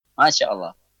Masya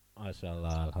Allah. Masya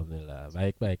Allah, alhamdulillah.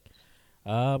 Baik, baik.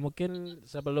 Mungkin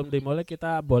sebelum dimulai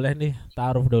kita boleh nih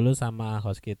taruh dulu sama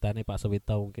host kita nih Pak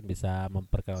Suwito, mungkin bisa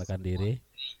memperkenalkan diri.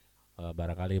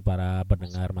 Barangkali para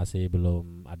pendengar masih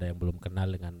belum ada yang belum kenal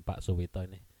dengan Pak Suwito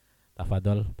ini.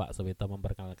 Tafadol Pak Suwito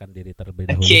memperkenalkan diri terlebih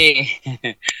dahulu. Oke.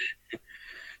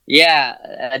 Ya,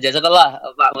 jazakallah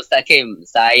Pak Mustaqim.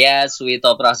 Saya Suwito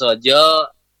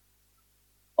Prasojo,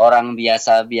 orang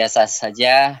biasa-biasa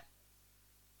saja,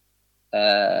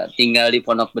 tinggal di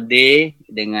Pondok Gede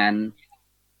dengan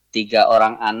 3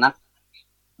 orang anak.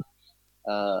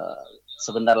 Eh,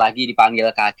 Sebentar lagi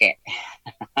dipanggil kakek.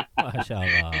 Masya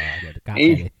Allah, jadi kakek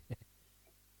Eh, nih.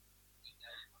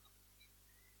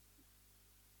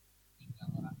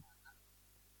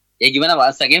 Ya gimana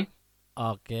Pak Mustaqim?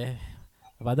 Oke,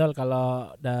 Tafadol kalau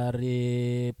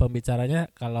dari pembicaranya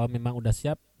kalau memang udah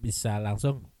siap bisa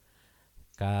langsung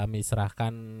kami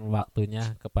serahkan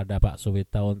waktunya kepada Pak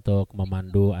Suwito untuk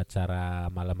memandu acara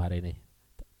malam hari ini.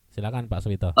 Silakan Pak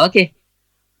Suwito. Oke.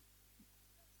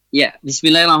 Ya,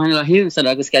 Bismillahirrahmanirrahim,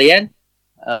 saudaraku sekalian.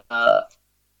 Eh,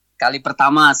 Kali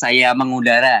pertama saya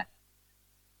mengudara.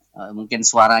 Mungkin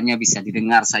suaranya bisa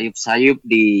didengar sayup-sayup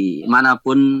di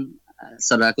manapun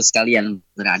saudaraku sekalian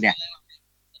berada.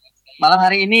 Malam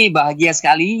hari ini bahagia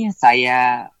sekali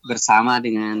saya bersama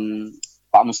dengan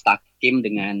Pak Mustaqim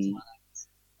dengan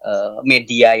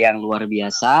media yang luar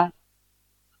biasa,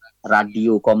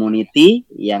 radio community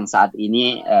yang saat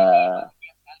ini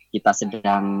kita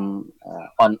sedang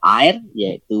on air,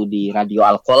 yaitu di Radio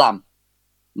Al-Qolam.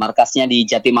 Markasnya di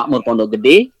Jati Makmur Pondok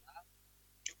Gede.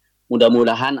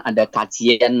 Mudah-mudahan ada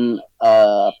kajian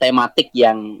tematik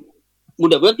yang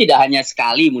mudah-mudahan tidak hanya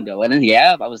sekali, mudah-mudahan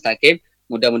ya Pak Mustaqim.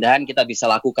 Mudah-mudahan kita bisa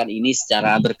lakukan ini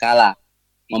secara berkala,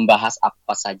 membahas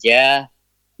apa saja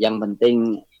yang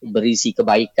penting berisi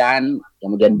kebaikan,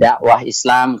 kemudian dakwah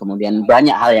Islam, kemudian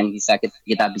banyak hal yang bisa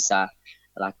kita bisa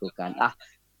lakukan.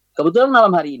 Kebetulan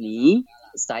malam hari ini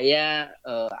saya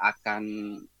akan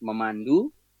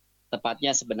memandu,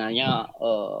 tepatnya sebenarnya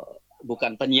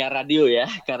bukan penyiar radio ya,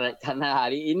 karena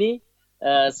hari ini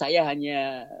saya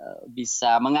hanya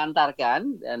bisa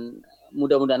mengantarkan, dan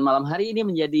mudah-mudahan malam hari ini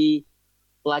menjadi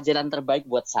pelajaran terbaik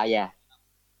buat saya.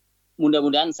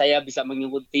 Mudah-mudahan saya bisa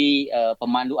mengikuti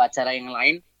pemandu acara yang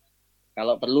lain.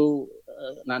 Kalau perlu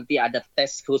nanti ada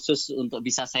tes khusus untuk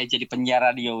bisa saya jadi penyiar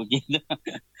radio gitu.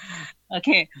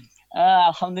 Oke,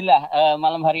 Alhamdulillah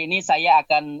malam hari ini saya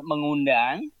akan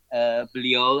mengundang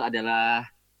beliau adalah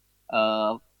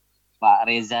uh, Pak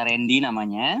Reza Rendy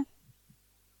namanya.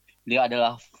 Beliau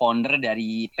adalah founder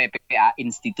dari PPA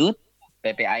Institute.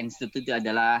 PPA Institute itu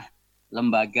adalah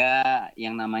lembaga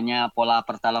yang namanya Pola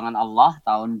Pertolongan Allah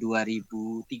tahun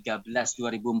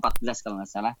 2013-2014 kalau nggak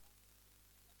salah.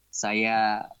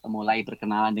 Saya mulai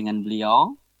berkenalan dengan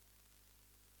beliau,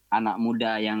 anak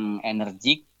muda yang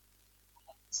energik.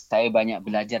 Saya banyak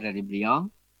belajar dari beliau.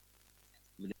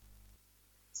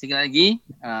 Sekali lagi,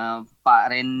 Pak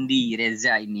Rendy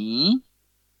Reza ini,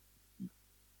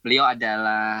 beliau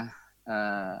adalah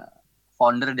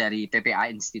founder dari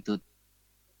PPA Institute,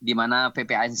 di mana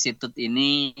PPA Institute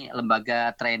ini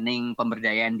lembaga training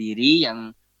pemberdayaan diri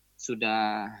yang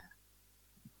sudah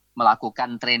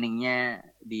melakukan trainingnya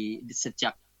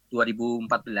sejak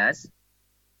 2014,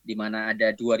 di mana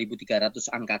ada 2.300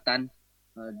 angkatan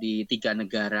di 3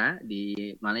 negara,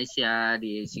 di Malaysia,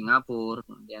 di Singapura,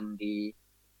 kemudian di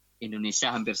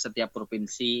Indonesia. Hampir setiap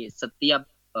provinsi, setiap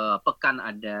pekan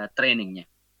ada trainingnya.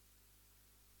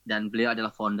 Dan beliau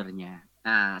adalah foundernya.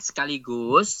 Nah,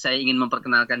 sekaligus saya ingin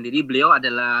memperkenalkan diri. Beliau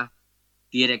adalah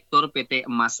Direktur PT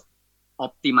Emas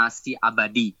Optimasi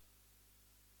Abadi,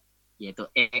 yaitu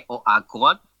EOA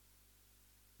Gold,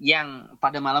 yang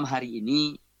pada malam hari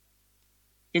ini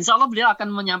insya Allah beliau akan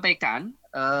menyampaikan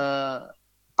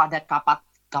pada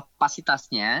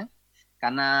kapasitasnya,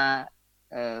 karena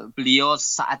beliau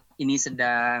saat ini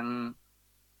sedang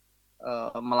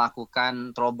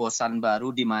melakukan terobosan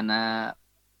baru, di mana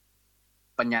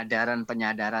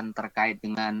penyadaran terkait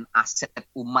dengan aset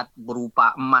umat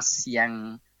berupa emas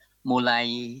yang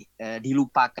mulai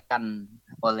dilupakan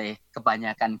oleh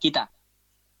kebanyakan kita,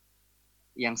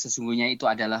 yang sesungguhnya itu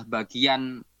adalah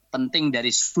bagian penting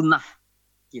dari sunnah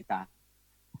kita,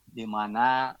 di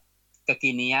mana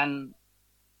kekinian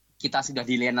kita sudah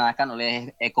dilenakan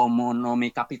oleh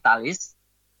ekonomi kapitalis,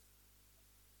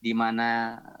 di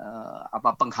mana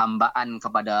penghambaan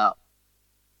kepada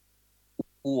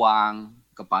uang,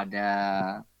 kepada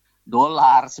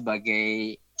dolar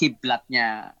sebagai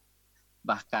kiblatnya,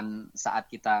 bahkan saat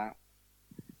kita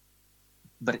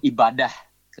beribadah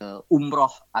ke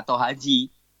umroh atau haji,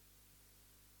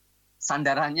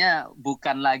 sandarannya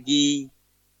bukan lagi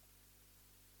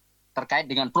terkait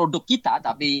dengan produk kita,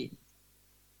 tapi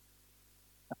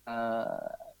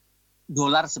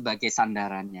dolar sebagai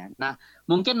sandarannya. Nah,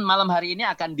 mungkin malam hari ini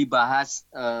akan dibahas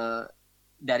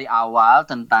dari awal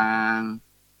tentang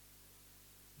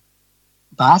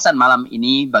bahasan malam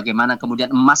ini, bagaimana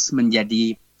kemudian emas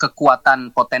menjadi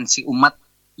kekuatan potensi umat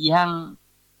yang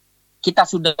kita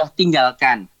sudah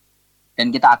tinggalkan. Dan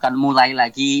kita akan mulai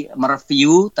lagi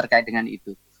mereview terkait dengan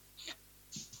itu.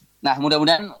 Nah,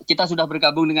 mudah-mudahan kita sudah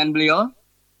bergabung dengan beliau.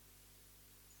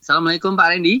 Assalamualaikum Pak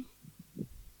Rendy.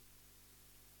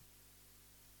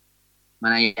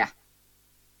 Mana ya?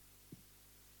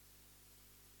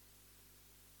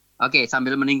 Oke,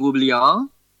 sambil menunggu beliau.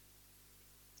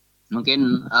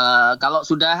 Mungkin kalau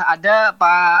sudah ada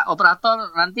Pak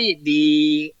Operator, nanti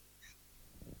dikasih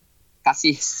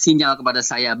sinyal kepada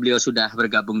saya, beliau sudah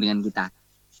bergabung dengan kita.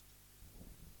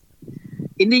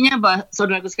 Intinya,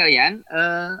 saudaraku sekalian,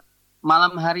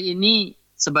 malam hari ini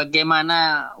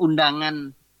sebagaimana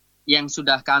undangan yang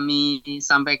sudah kami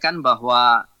sampaikan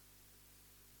bahwa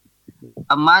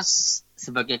emas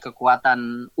sebagai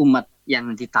kekuatan umat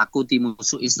yang ditakuti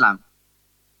musuh Islam.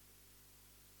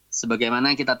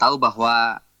 Sebagaimana kita tahu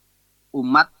bahwa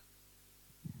umat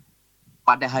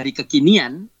pada hari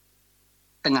kekinian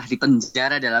tengah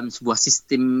dipenjara dalam sebuah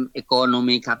sistem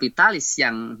ekonomi kapitalis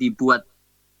yang dibuat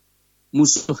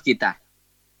musuh kita.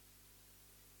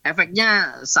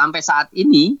 Efeknya sampai saat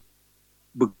ini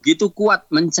begitu kuat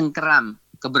mencengkeram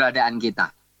keberadaan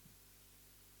kita.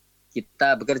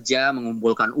 Kita bekerja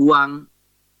mengumpulkan uang,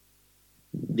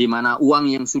 di mana uang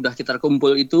yang sudah kita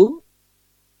kumpul itu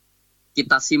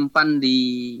kita simpan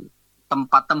di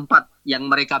tempat-tempat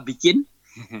yang mereka bikin,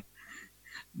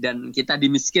 dan kita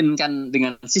dimiskinkan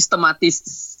dengan sistematis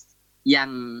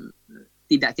yang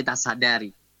tidak kita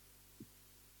sadari.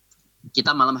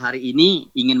 Kita malam hari ini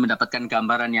ingin mendapatkan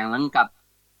gambaran yang lengkap.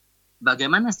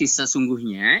 Bagaimana sih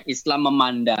sesungguhnya Islam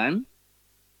memandang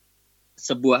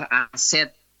sebuah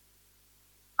aset,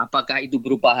 apakah itu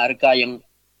berupa harga yang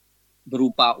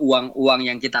berupa uang-uang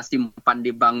yang kita simpan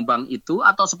di bank-bank itu,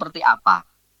 atau seperti apa?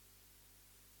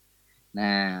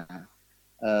 Nah,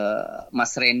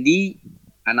 Mas Rendy,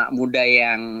 anak muda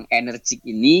yang energik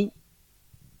ini,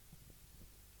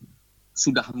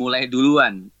 sudah mulai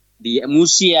duluan. Di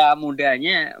usia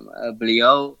mudanya,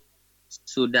 beliau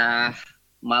sudah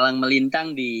malang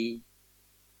melintang di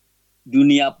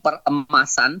dunia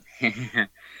peremasan.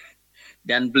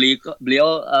 Dan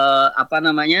beliau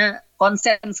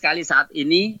konsen sekali saat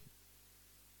ini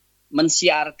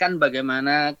mensiarkan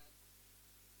bagaimana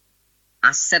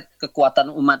aset kekuatan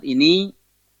umat ini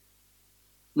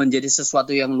menjadi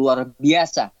sesuatu yang luar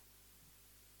biasa.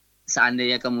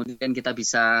 Seandainya kemudian kita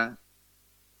bisa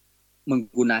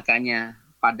menggunakannya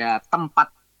pada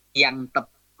tempat yang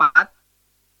tepat,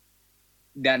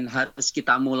 dan harus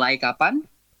kita mulai kapan?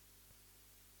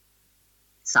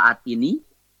 Saat ini.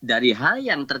 Dari hal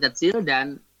yang terkecil,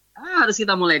 dan harus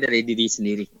kita mulai dari diri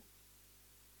sendiri.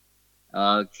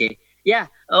 Oke.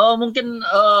 Ya, mungkin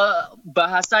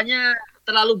bahasanya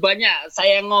terlalu banyak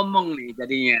saya ngomong nih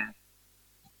jadinya.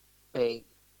 Baik.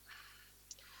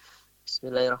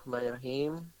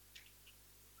 Bismillahirrahmanirrahim.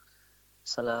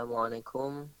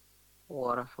 Assalamualaikum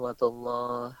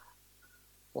warahmatullahi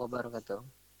wabarakatuh.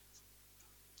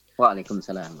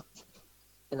 Waalaikumsalam.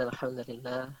 Innal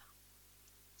hamdalillah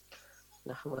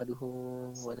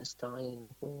nahmaduhu wa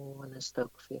nasta'inuhu wa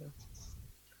nastaghfiruh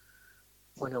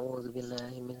wa na'udzu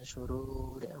billahi min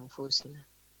shururi anfusina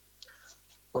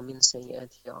wa min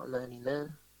sayyiati a'malina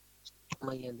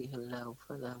may yahdihillahu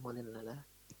fala mudilla lahu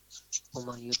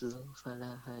wa may yudlil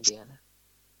fala hadiya lahu.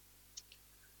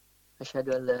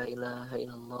 Asyhadu an la ilaha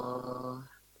illallah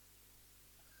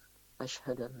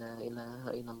asyhadu an la ilaha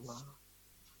illallah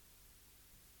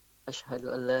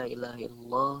asyhadu an la ilaha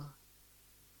illallah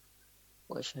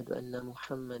wa asyhadu anna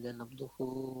Muhammadan abduhu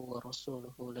wa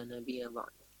rasuluhu la nabiyya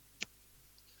ba'da.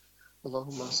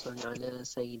 Allahumma shalli ala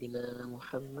sayyidina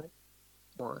Muhammad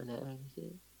wa ala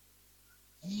alihi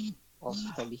wa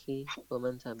ashabihi wa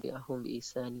man tabi'ahum bi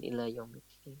ihsan ila yaumil.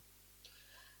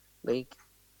 Baik,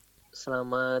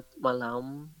 selamat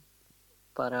malam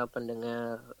para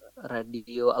pendengar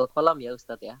radio Al-Qalam ya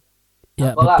Ustadz ya.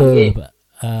 Ya, Al-Qalam, betul, ya. Pak.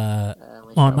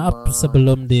 Mohon maaf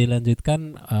sebelum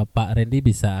dilanjutkan, Pak Rendy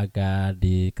bisa agak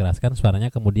dikeraskan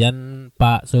suaranya, kemudian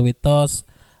Pak Suwito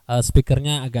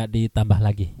speakernya agak ditambah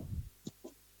lagi.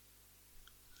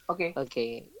 Oke.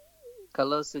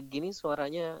 Kalau segini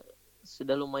suaranya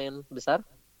sudah lumayan besar.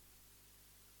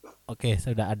 Oke,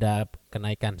 sudah ada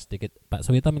kenaikan sedikit. Pak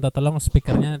Suwito minta tolong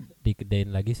speakernya digedein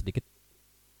lagi sedikit.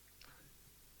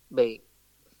 Baik.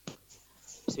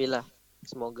 Bismillah.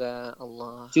 Semoga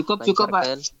Allah Cukup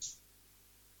Pak.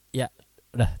 Ya,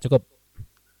 udah cukup.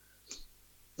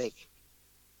 Baik.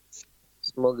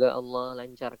 Semoga Allah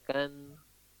lancarkan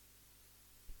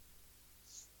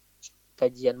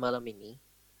kajian malam ini.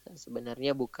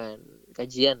 Sebenarnya bukan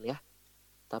kajian ya,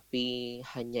 tapi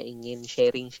hanya ingin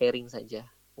sharing-sharing saja,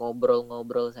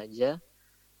 ngobrol-ngobrol saja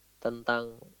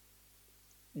tentang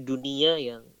dunia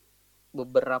yang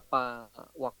beberapa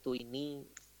waktu ini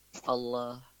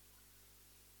Allah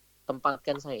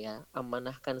tempatkan saya,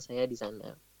 amanahkan saya di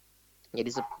sana. Jadi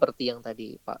seperti yang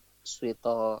tadi Pak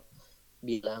Suwito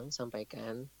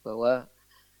sampaikan bahwa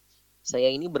saya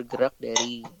ini bergerak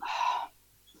dari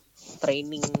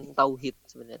training tauhid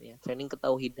sebenarnya, training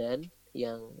ketauhidan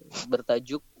yang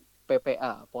bertajuk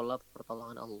PPA, Pola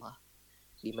Pertolongan Allah,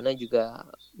 di mana juga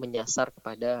menyasar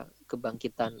kepada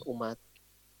kebangkitan umat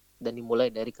dan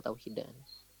dimulai dari ketauhidan.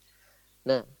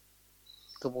 Nah,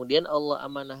 kemudian Allah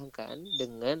amanahkan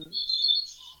dengan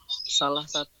salah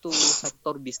satu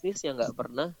sektor bisnis yang nggak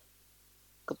pernah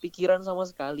kepikiran sama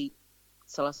sekali,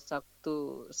 salah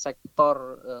satu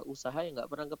sektor usaha yang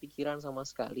nggak pernah kepikiran sama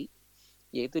sekali,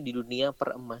 yaitu di dunia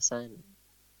peremasan.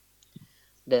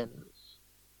 Dan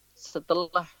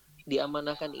setelah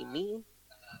diamanahkan ini,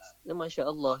 Masya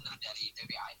Allah,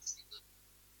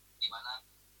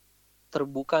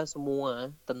 terbuka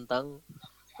semua tentang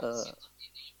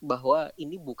bahwa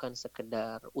ini bukan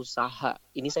sekedar usaha.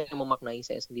 Ini saya memaknai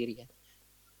saya sendiri ya.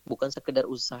 Bukan sekedar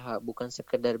usaha, bukan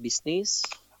sekedar bisnis,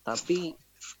 tapi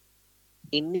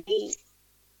ini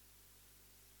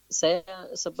saya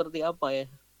seperti apa ya?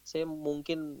 Saya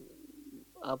mungkin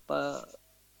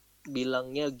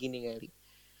bilangnya gini kali.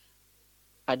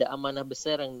 Ada amanah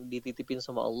besar yang dititipin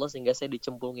sama Allah sehingga saya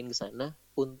dicemplungin ke sana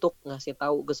untuk ngasih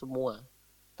tahu ke semua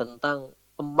tentang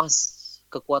emas,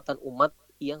 kekuatan umat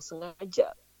yang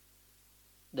sengaja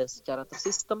dan secara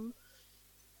tersistem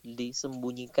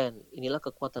disembunyikan. Inilah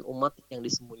kekuatan umat yang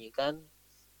disembunyikan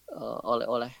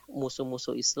oleh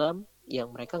musuh-musuh Islam yang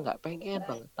mereka nggak pengen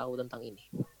banget tahu tentang ini.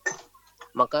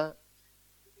 Maka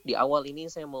di awal ini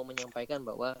saya mau menyampaikan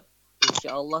bahwa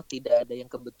insya Allah tidak ada yang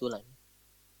kebetulan.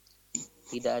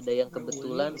 Tidak ada yang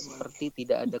kebetulan seperti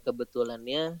tidak ada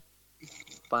kebetulannya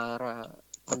para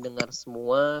pendengar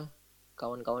semua,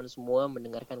 kawan-kawan semua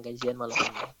mendengarkan kajian malam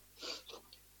ini.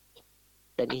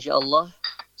 Dan insya Allah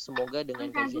semoga dengan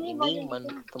kajian ini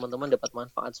teman-teman dapat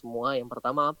manfaat semua. Yang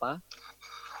pertama apa?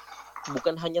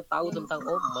 Bukan hanya tahu tentang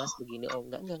emas begini,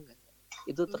 enggak.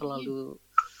 Itu terlalu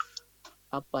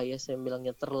saya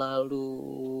bilangnya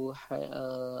terlalu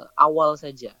awal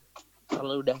saja,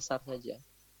 terlalu dasar saja.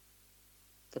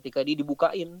 Ketika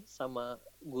dibukain sama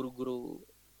guru-guru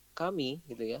kami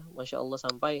gitu ya, Masya Allah,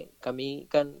 sampai kami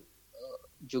kan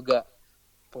juga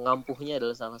pengampuhnya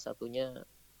adalah salah satunya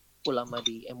ulama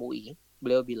di MUI.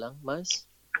 Beliau bilang,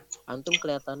 Mas, antum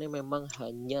kelihatannya memang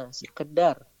hanya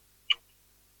sekedar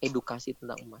edukasi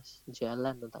tentang emas,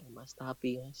 jalan tentang emas,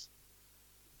 tapi Mas,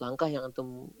 langkah yang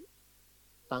antum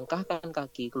langkahkan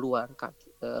kaki keluar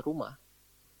rumah,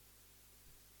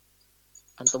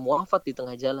 antum wafat di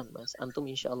tengah jalan, Mas, antum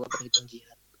insya Allah terhitung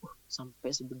jihad.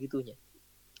 Sampai sebegitunya.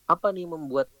 Apa nih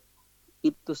membuat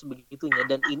itu sebegitunya?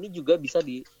 Dan ini juga bisa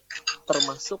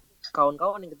termasuk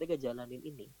kawan-kawan yang ketika jalanin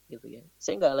ini gitu ya.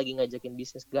 Saya nggak lagi ngajakin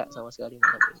bisnis, nggak sama sekali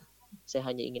malam ini. Saya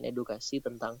hanya ingin edukasi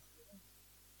tentang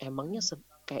emangnya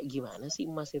kayak gimana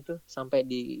sih emas itu sampai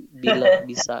dibilang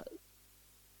bisa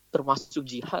termasuk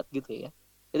jihad gitu ya.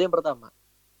 Itu yang pertama.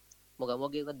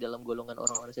 Moga-moga kita dalam golongan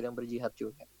orang-orang sedang berjihad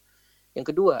juga.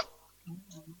 Yang kedua,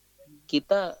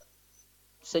 kita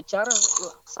secara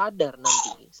sadar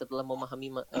nanti setelah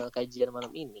memahami kajian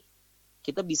malam ini,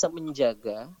 kita bisa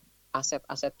menjaga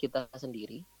aset-aset kita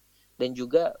sendiri dan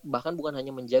juga bahkan bukan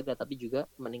hanya menjaga tapi juga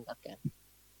meningkatkan.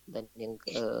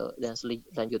 Dan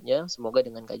selanjutnya semoga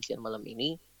dengan kajian malam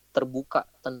ini terbuka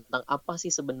tentang apa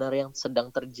sih sebenarnya yang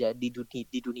sedang terjadi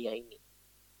di dunia ini.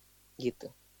 Gitu.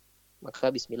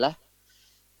 Maka bismillah,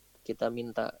 kita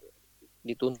minta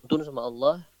dituntun sama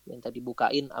Allah, minta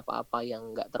dibukain apa-apa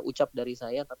yang enggak terucap dari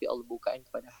saya tapi Allah bukain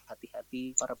kepada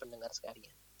hati-hati para pendengar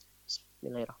sekalian.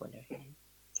 Bismillahirrahmanirrahim.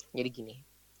 Jadi gini,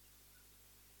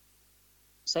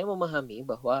 saya memahami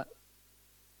bahwa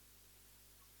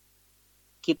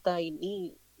kita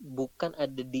ini bukan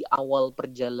ada di awal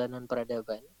perjalanan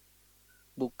peradaban,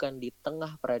 bukan di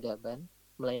tengah peradaban,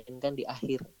 melainkan di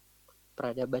akhir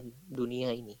peradaban dunia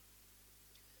ini.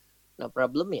 Nah,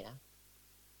 problemnya,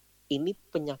 ini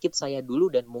penyakit saya dulu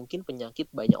dan mungkin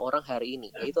penyakit banyak orang hari ini,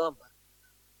 yaitu apa?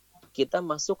 Kita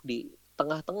masuk di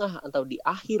tengah-tengah atau di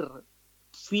akhir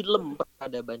film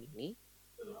peradaban ini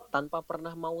tanpa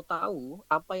pernah mau tahu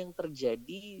apa yang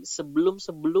terjadi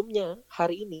sebelum-sebelumnya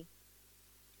hari ini.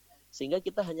 Sehingga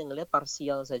kita hanya melihat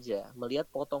parsial saja, melihat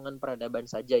potongan peradaban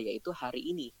saja, yaitu hari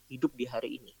ini, hidup di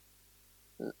hari ini.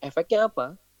 Efeknya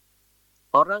apa?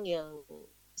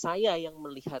 Saya yang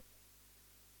melihat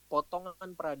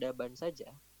potongan peradaban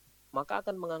saja, maka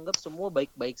akan menganggap semua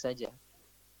baik-baik saja.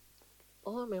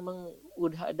 Oh, memang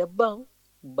udah ada bank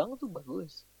tuh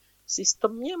bagus.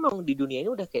 Sistemnya memang di dunia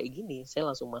ini udah kayak gini. Saya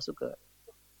langsung masuk ke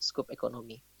skop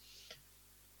ekonomi.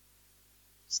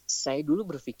 Saya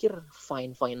dulu berpikir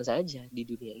fine-fine saja di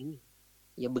dunia ini.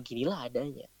 Ya beginilah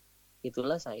adanya.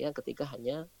 Itulah saya ketika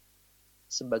hanya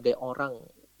sebagai orang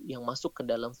yang masuk ke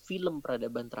dalam film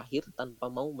peradaban terakhir tanpa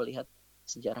mau melihat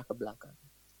sejarah ke belakang.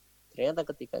 Ternyata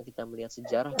ketika kita melihat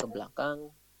sejarah ke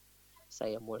belakang,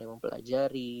 saya mulai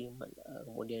mempelajari,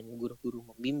 kemudian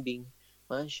guru-guru membimbing.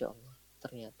 Masya Allah,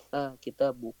 ternyata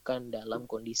kita bukan dalam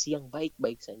kondisi yang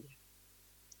baik-baik saja.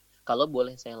 Kalau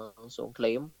boleh saya langsung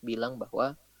klaim, bilang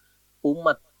bahwa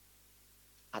umat,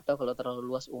 atau kalau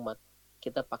terlalu luas umat,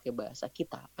 kita pakai bahasa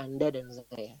kita, Anda dan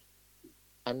saya.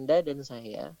 Anda dan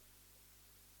saya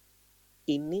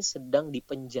ini sedang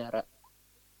dipenjara.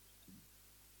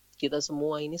 Kita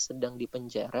semua ini sedang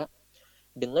dipenjara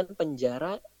dengan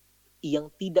penjara yang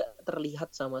tidak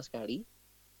terlihat sama sekali.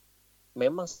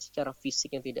 Memang secara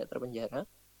fisiknya tidak terpenjara,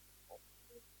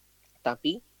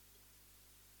 tapi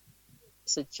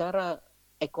secara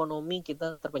ekonomi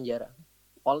kita terpenjara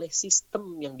oleh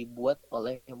sistem yang dibuat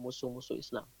oleh musuh-musuh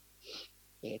Islam,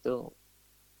 yaitu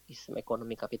sistem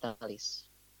ekonomi kapitalis.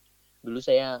 Dulu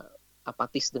saya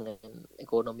apatis dengan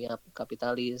ekonomi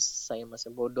kapitalis, saya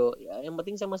masih bodoh. Ya, yang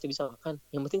penting saya masih bisa makan,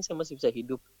 yang penting saya masih bisa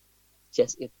hidup,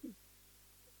 just it.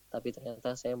 Tapi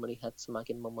ternyata saya melihat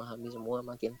semakin memahami semua,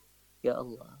 makin ya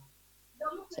Allah,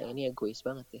 saya ini egois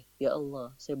banget ya. Ya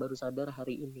Allah, saya baru sadar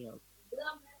hari ini ya Allah.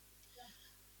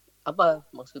 Apa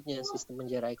maksudnya sistem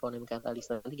penjara ekonomi kapitalis?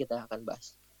 Nanti kita akan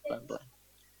bahas pelan-pelan.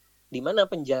 Di mana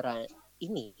penjara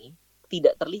ini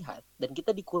tidak terlihat dan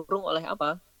kita dikurung oleh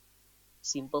apa?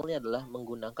 Simpelnya adalah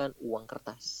menggunakan uang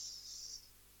kertas.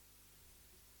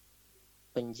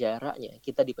 Penjaranya,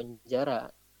 kita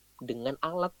dipenjara dengan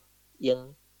alat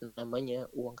yang namanya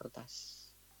uang kertas.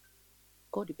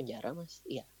 Kok dipenjara, Mas?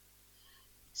 Iya.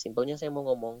 Simpelnya saya mau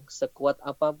ngomong, sekuat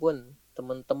apapun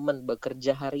teman-teman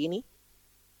bekerja hari ini,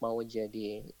 mau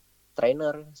jadi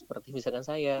trainer seperti misalkan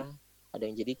saya, ada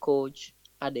yang jadi coach,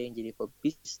 ada yang jadi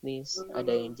pebisnis,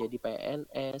 ada yang jadi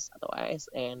PNS atau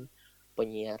ASN,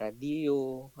 penyiar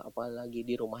radio, apalagi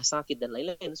di rumah sakit dan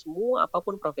lain-lain, semua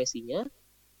apapun profesinya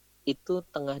itu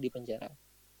tengah di penjara.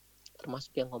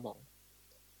 Termasuk yang ngomong.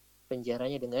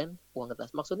 Penjaranya dengan uang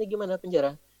kertas. Maksudnya gimana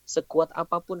penjara? Sekuat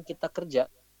apapun kita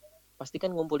kerja, pasti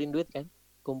kan ngumpulin duit kan?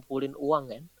 Kumpulin uang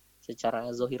kan? Secara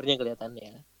zohirnya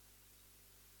kelihatannya.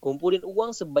 Kumpulin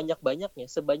uang sebanyak-banyaknya,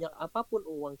 sebanyak apapun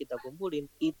uang kita kumpulin,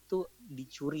 itu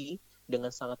dicuri dengan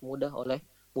sangat mudah oleh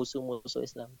musuh-musuh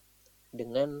Islam.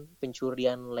 Dengan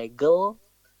pencurian legal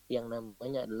yang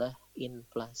namanya adalah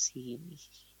inflasi.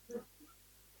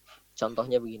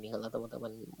 Contohnya begini, kalau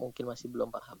teman-teman mungkin masih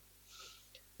belum paham.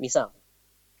 Misal,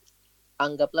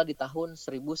 anggaplah di tahun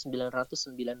 1990,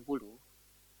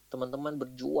 teman-teman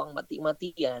berjuang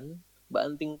mati-matian,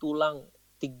 banting tulang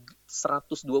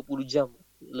 120 jam,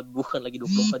 bukan lagi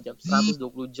 24 jam,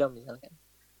 120 jam misalkan.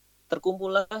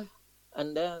 Terkumpullah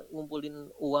Anda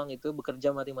ngumpulin uang itu, bekerja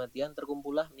mati-matian,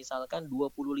 terkumpullah misalkan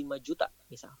 25 juta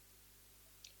misal.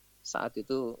 Saat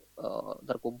itu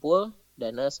terkumpul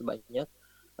dana sebanyak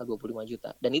 25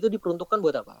 juta. Dan itu diperuntukkan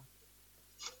buat apa?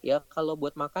 Ya kalau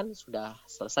buat makan sudah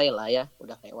selesai lah ya,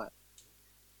 udah lewat.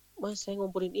 Mas, saya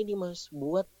ngumpulin ini mas,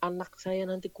 buat anak saya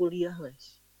nanti kuliah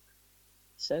mas.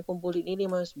 Saya kumpulin ini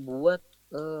mas, buat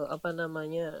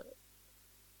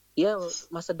ya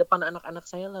masa depan anak-anak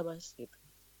saya lah mas gitu.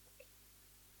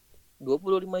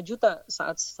 25 juta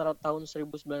saat tahun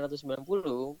 1990,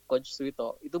 Coach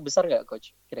Suwito, itu besar nggak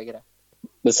Coach kira-kira?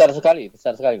 Besar sekali.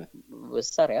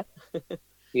 Besar ya?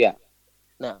 Iya.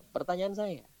 Nah pertanyaan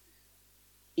saya,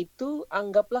 itu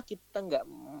anggaplah kita nggak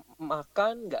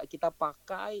makan, nggak kita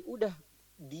pakai, udah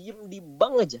diem di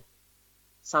bank aja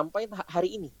sampai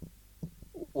hari ini.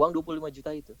 Uang 25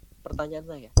 juta itu, pertanyaan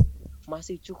saya,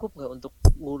 masih cukup nggak untuk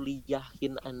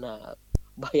nguliahin anak,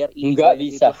 bayar ini, nggak bayar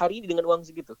bisa. Itu hari ini dengan uang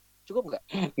segitu? Cukup nggak?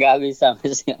 Nggak bisa,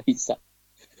 Mas, nggak bisa.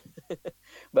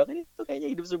 Bahkan itu kayaknya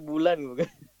hidup sebulan bukan?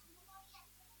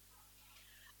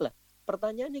 Lah,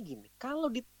 pertanyaannya gini, kalau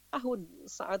di tahun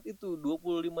saat itu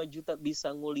 25 juta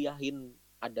bisa nguliahin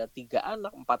ada 3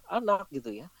 anak, 4 anak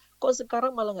gitu ya, kok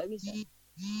sekarang malah nggak bisa?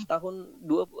 Tahun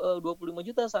 25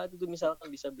 juta saat itu misalkan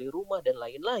bisa beli rumah dan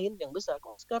lain-lain yang besar,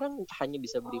 kok sekarang hanya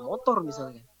bisa beli motor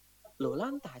misalnya. Loh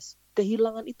lantas,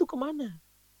 kehilangan itu kemana?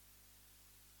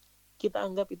 kita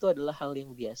anggap itu adalah hal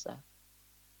yang biasa.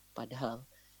 Padahal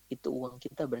itu uang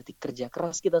kita, berarti kerja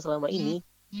keras kita selama ini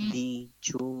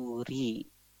dicuri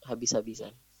habis-habisan.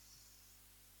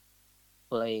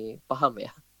 Mulai paham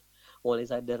ya? Mulai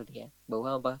sadar nih ya, bahwa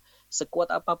apa? Sekuat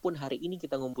apapun hari ini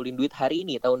kita ngumpulin duit, hari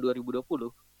ini tahun 2020,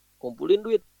 kumpulin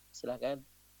duit, silakan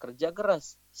kerja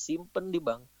keras, simpen di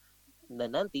bank.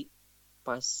 Dan nanti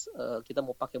pas kita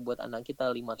mau pakai buat anak kita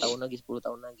 5 tahun lagi, 10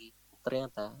 tahun lagi,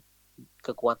 ternyata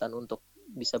kekuatan untuk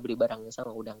bisa beli barang yang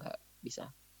sama udah nggak bisa.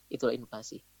 Itulah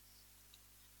inflasi.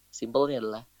 Simpelnya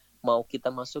adalah, mau kita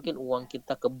masukin uang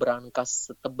kita ke brankas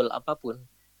setebal apapun,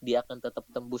 dia akan tetap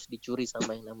tembus dicuri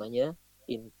sama yang namanya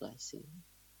inflasi.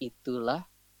 Itulah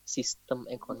sistem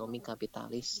ekonomi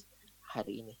kapitalis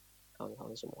hari ini,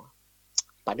 kawan-kawan semua.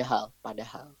 Padahal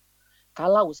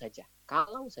kalau saja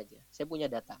saya punya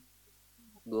data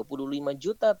 25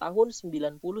 juta tahun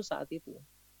 90 saat itu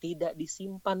tidak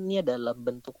disimpannya dalam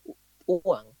bentuk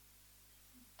uang,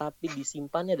 tapi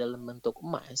disimpannya dalam bentuk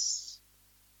emas.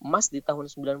 Emas di tahun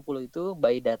 90 itu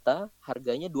by data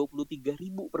harganya 23.000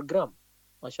 per gram.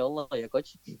 Masya Allah ya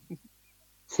coach.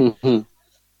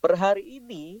 Per hari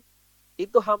ini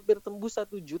itu hampir tembus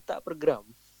 1 juta per gram.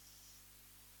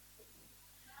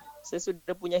 Saya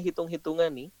sudah punya hitung-hitungan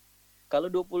nih. Kalau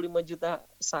 25 juta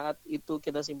saat itu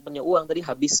kita simpannya uang, tadi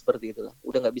habis seperti itulah.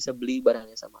 Udah nggak bisa beli barang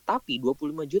yang sama. Tapi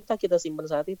 25 juta kita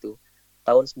simpan saat itu,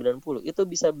 tahun 90, itu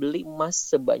bisa beli emas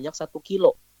sebanyak 1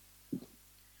 kilo.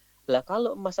 Lah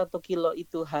kalau emas 1 kilo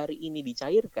itu hari ini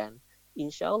dicairkan,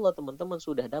 insya Allah teman-teman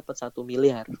sudah dapat 1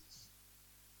 miliar.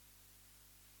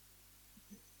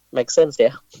 Make sense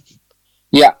ya?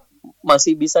 Ya.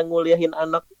 Masih bisa nguliahin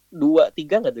anak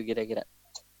 2-3 nggak tuh kira-kira?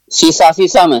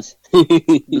 Sisa-sisa mas.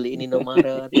 Beli ini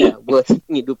Indomaret ya buat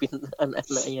ngidupin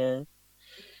anak-anaknya.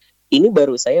 Ini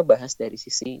baru saya bahas dari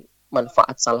sisi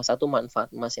manfaat, salah satu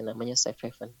manfaat emas yang namanya safe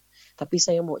haven. Tapi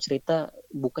saya mau cerita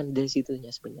bukan dari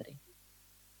situnya sebenarnya.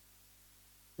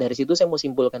 Dari situ saya mau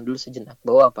simpulkan dulu sejenak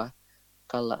bahwa apa?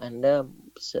 Kalau Anda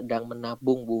sedang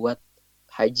menabung buat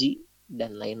haji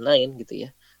dan lain-lain gitu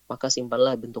ya, maka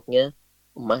simpanlah bentuknya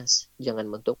emas, jangan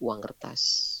bentuk uang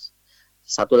kertas.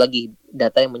 Satu lagi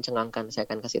data yang mencengangkan saya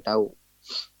akan kasih tahu.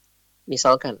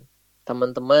 Misalkan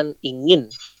teman-teman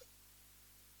ingin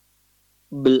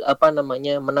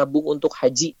menabung untuk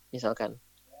haji, misalkan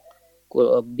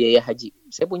biaya haji.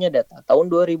 Saya punya data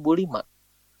tahun 2005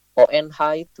 ONH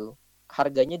itu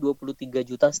harganya 23,5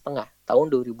 juta tahun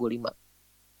 2005.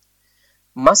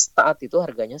 Emas saat itu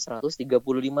harganya 135.000.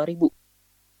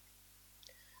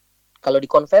 Kalau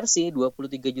dikonversi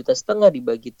 23,5 juta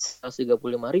dibagi 135.000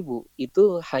 itu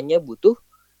hanya butuh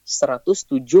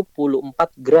 174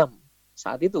 gram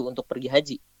saat itu untuk pergi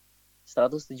haji.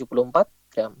 174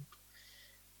 gram.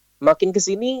 Makin ke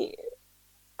sini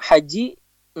haji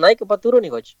naik apa turun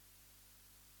nih coach?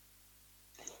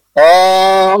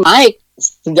 Naik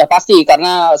sudah pasti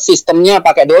karena sistemnya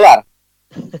pakai dolar.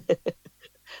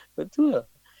 Betul.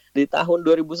 Di tahun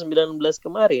 2019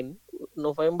 kemarin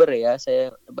November ya,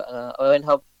 saya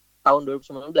ONH tahun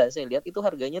 2019 saya lihat itu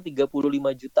harganya 35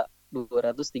 juta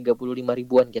 235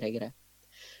 ribuan kira-kira.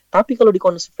 Tapi kalau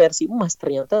dikonversi emas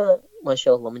ternyata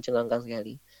Masya Allah mencengangkan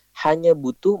sekali. Hanya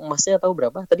butuh emasnya tahu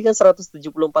berapa? Tadi kan 174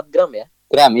 gram ya?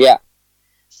 Gram ya.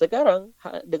 Sekarang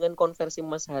dengan konversi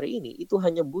emas hari ini itu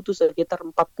hanya butuh sekitar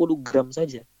 40 gram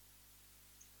saja.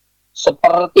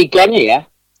 Sepertiganya ya?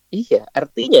 Iya,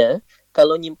 artinya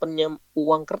kalau nyimpennya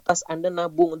uang kertas, Anda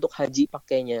nabung untuk haji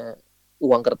pakainya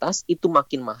uang kertas, itu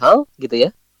makin mahal gitu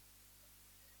ya.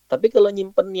 Tapi kalau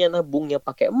nyimpennya nabungnya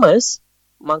pakai emas,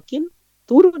 makin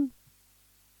turun.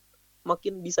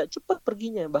 Makin bisa cepat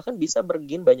perginya, bahkan bisa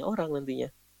bergin banyak orang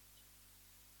nantinya.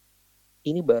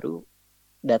 Ini baru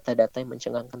data-data yang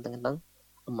mencengangkan tentang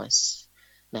emas.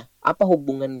 Nah, apa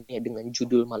hubungannya dengan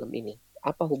judul malam ini?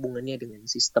 Apa hubungannya dengan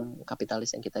sistem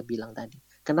kapitalis yang kita bilang tadi?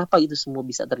 Kenapa itu semua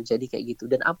bisa terjadi kayak gitu?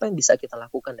 Dan apa yang bisa kita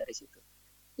lakukan dari situ?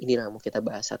 Inilah yang mau kita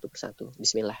bahas satu persatu.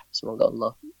 Bismillah. Semoga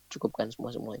Allah cukupkan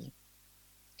semua-semuanya.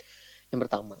 Yang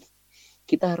pertama,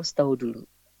 kita harus tahu dulu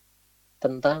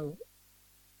tentang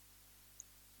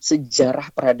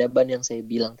sejarah peradaban yang saya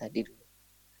bilang tadi dulu.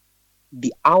 Di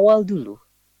awal dulu,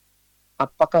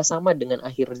 apakah sama dengan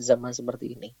akhir zaman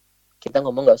seperti ini? Kita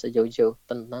ngomong gak usah jauh-jauh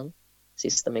tentang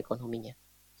sistem ekonominya.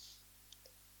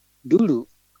 Dulu,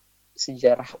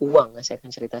 sejarah uang, saya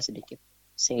akan cerita sedikit.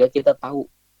 Sehingga kita tahu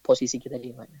posisi kita di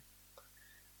mana.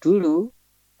 Dulu,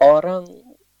 orang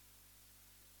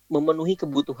memenuhi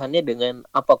kebutuhannya dengan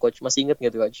apa, Coach? Masih ingat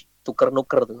nggak tuh, Coach?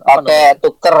 Tuker-nuker tuh. Oke,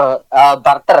 tuker,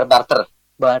 barter.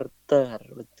 Barter,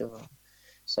 betul.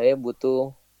 Saya butuh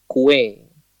kue.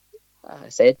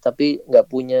 Saya tapi nggak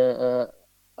punya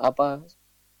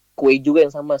kue juga yang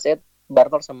sama, saya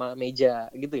barter sama meja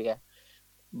gitu ya.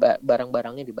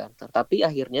 Barang-barangnya dibarter. Tapi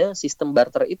akhirnya sistem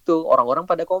barter itu orang-orang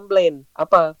pada komplain.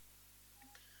 Apa?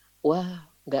 Wah,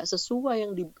 nggak sesuai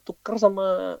yang ditukar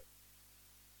sama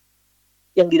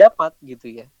yang didapat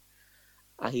gitu ya.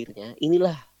 Akhirnya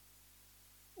inilah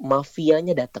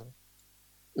mafianya datang.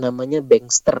 Namanya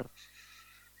bankster.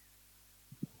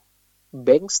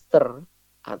 Bankster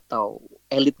atau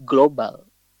elit global,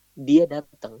 dia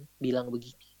datang bilang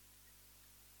begini.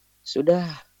 Sudah,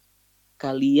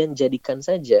 kalian jadikan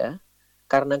saja,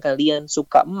 karena kalian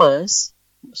suka emas,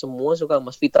 semua suka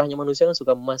emas, fitrahnya manusia kan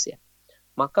suka emas ya.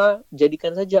 Maka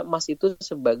jadikan saja emas itu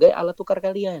sebagai alat tukar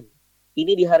kalian.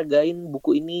 Ini dihargain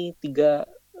buku ini 3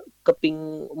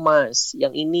 keping emas,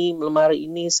 yang ini lemari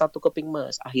ini 1 keping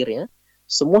emas. Akhirnya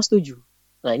semua setuju.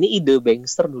 Nah, ini ide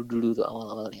bankster dulu tuh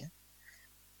awal-awalnya.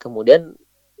 Kemudian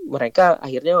mereka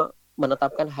akhirnya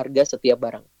menetapkan harga setiap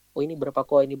barang. Oh, ini berapa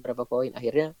koin, ini berapa koin.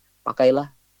 Akhirnya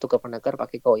pakailah tukar penakar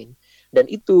pakai koin. Dan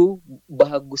itu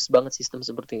bagus banget sistem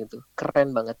seperti itu.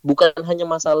 Keren banget. Bukan hanya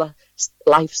masalah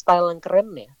lifestyle yang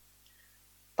keren ya.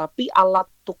 Tapi alat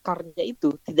tukarnya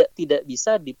itu tidak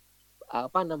bisa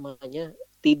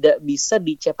tidak bisa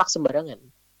dicetak sembarangan.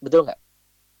 Betul nggak?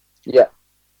 Iya.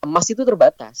 Emas itu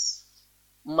terbatas.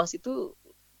 Emas itu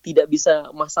tidak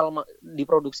bisa massal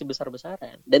diproduksi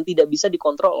besar-besaran dan tidak bisa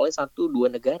dikontrol oleh 1-2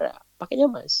 negara. Pakainya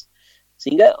emas.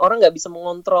 Sehingga orang nggak bisa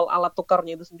mengontrol alat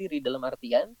tukarnya itu sendiri, dalam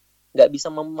artian nggak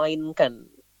bisa memainkan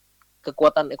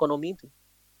kekuatan ekonomi itu.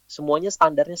 Semuanya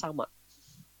standarnya sama.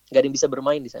 Nggak ada yang bisa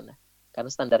bermain di sana. Karena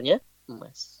standarnya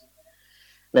emas.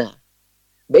 Nah,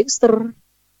 bankster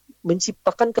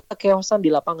menciptakan kechaosan di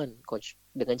lapangan, coach.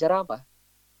 Dengan cara apa?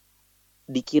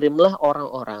 Dikirimlah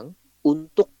orang-orang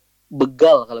untuk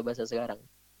begal kalau bahasa sekarang.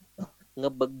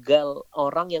 Ngebegal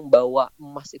orang yang bawa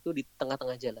emas itu di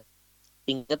tengah-tengah jalan.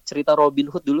 Ingat cerita Robin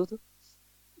Hood dulu tuh?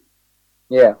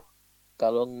 Iya. Yeah.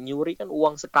 Kalau nyuri kan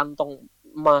uang sekantong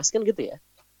emas kan gitu ya.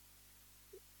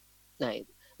 Nah,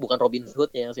 bukan Robin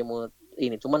Hood yang saya mau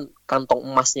ini, cuman kantong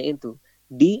emasnya itu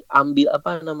diambil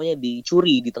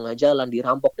dicuri di tengah jalan,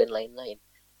 dirampok dan lain-lain.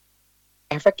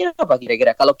 Efeknya apa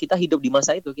kira-kira? Kalau kita hidup di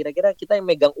masa itu, kira-kira kita yang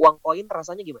megang uang koin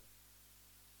rasanya gimana?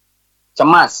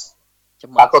 Cemas.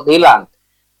 Takut hilang.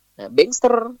 Nah,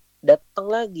 bankster datang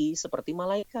lagi seperti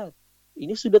malaikat.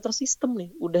 Ini sudah tersistem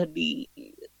nih, udah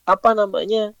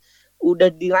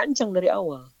dirancang dari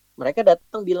awal. Mereka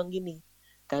datang bilang gini,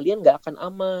 kalian nggak akan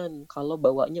aman kalau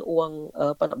bawanya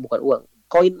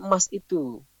koin emas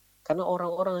itu, karena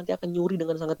orang-orang nanti akan nyuri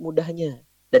dengan sangat mudahnya,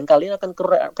 dan kalian akan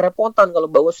kerepotan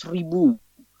kalau bawa 100.000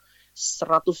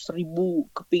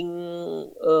 keping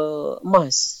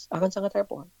emas, akan sangat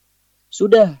repot.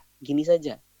 Sudah, gini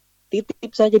saja,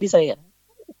 titip saja di saya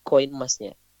koin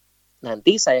emasnya.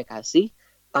 Nanti saya kasih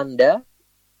tanda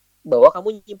bahwa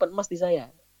kamu nyimpan emas di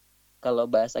saya. Kalau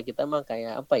bahasa kita mah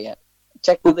kayak apa ya?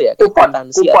 Cek gitu ya,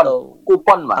 kwitansi atau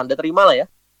kupon, tanda terima lah ya.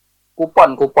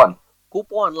 Kupon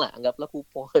lah, anggaplah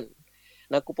kupon.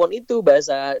 Nah, kupon itu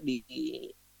bahasa di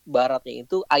baratnya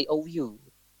itu I owe you.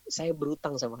 Saya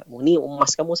berutang sama kamu. Nih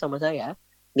emas kamu sama saya.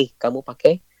 Nih kamu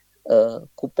pakai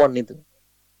kupon itu.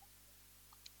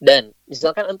 Dan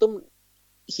misalkan antum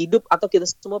hidup, atau kita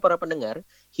semua para pendengar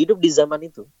hidup di zaman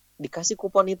itu, dikasih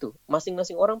kupon itu,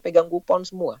 masing-masing orang pegang kupon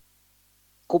semua.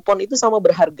 Kupon itu sama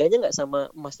berharganya nggak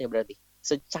sama emasnya berarti?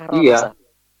 Secara besar.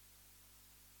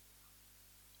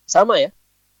 Sama ya?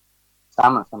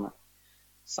 Sama.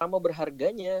 Sama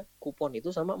berharganya kupon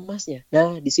itu sama emasnya.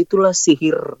 Nah, disitulah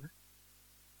sihir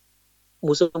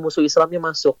musuh-musuh Islamnya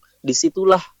masuk.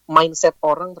 Disitulah mindset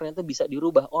orang ternyata bisa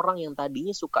dirubah. Orang yang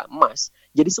tadinya suka emas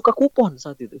jadi suka kupon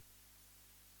saat itu.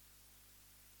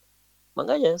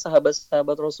 Makanya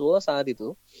sahabat-sahabat Rasulullah saat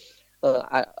itu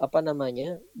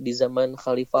di zaman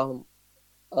Khalifah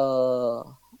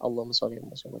Allahumma sholli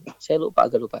wa sallim. Saya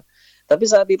agak lupa. Tapi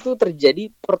saat itu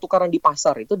terjadi pertukaran di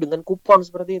pasar itu dengan kupon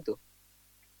seperti itu.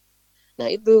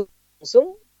 Nah, itu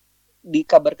langsung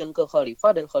dikabarkan ke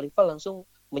Khalifah dan Khalifah langsung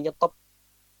menyetop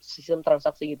sistem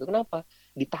transaksi gitu. Kenapa?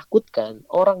 Ditakutkan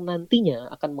orang nantinya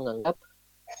akan menganggap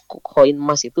koin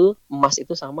emas itu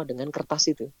sama dengan kertas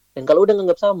itu. Dan kalau udah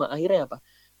nganggap sama, akhirnya apa?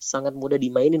 Sangat mudah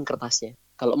dimainin kertasnya.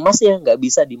 Kalau emasnya nggak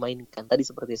bisa dimainkan. Tadi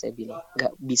seperti saya bilang,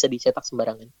 nggak bisa dicetak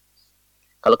sembarangan.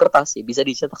 Kalau kertas ya bisa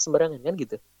dicetak sembarangan kan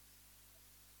gitu.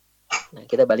 Nah,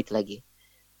 kita balik lagi.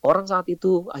 Orang saat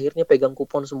itu akhirnya pegang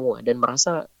kupon semua dan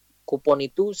merasa kupon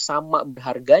itu sama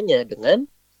berharganya dengan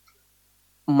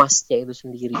emasnya itu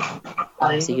sendiri.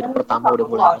 Sihir pertama udah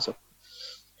mulai masuk.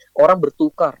 Orang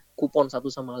bertukar kupon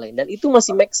satu sama lain dan itu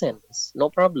masih make sense, no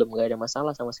problem, nggak ada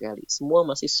masalah sama sekali, semua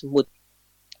masih smooth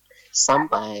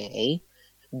sampai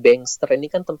Bankster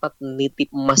ini kan tempat nitip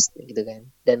emas gitu kan.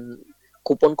 Dan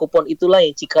kupon-kupon itulah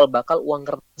yang cikal bakal uang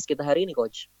kertas kita hari ini,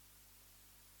 Coach.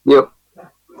 Yuk.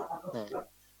 Nah,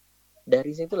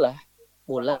 dari situlah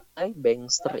mulai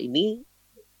bankster ini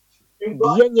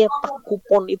dia nyetak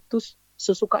kupon itu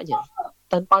sesukanya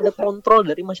tanpa ada kontrol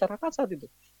dari masyarakat saat itu.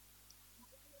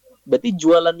 Berarti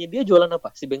jualannya dia jualan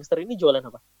apa? Si bankster ini jualan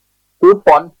apa?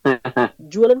 Kupon.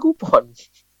 Jualan kupon.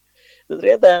 Dan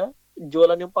ternyata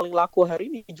jualan yang paling laku hari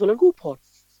ini jualan kupon.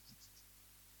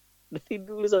 Dari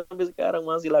dulu sampai sekarang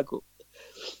masih laku.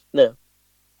 Nah,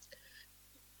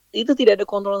 itu tidak ada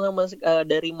kontrol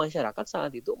dari masyarakat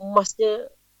saat itu.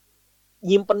 Emasnya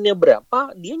nyimpennya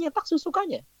berapa, dia nyetak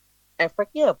sesukanya.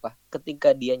 Efeknya apa?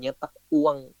 Ketika dia nyetak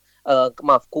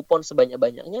kupon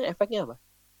sebanyak-banyaknya, efeknya apa?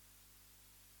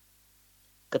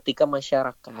 Ketika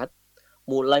masyarakat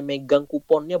mulai megang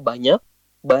kuponnya banyak,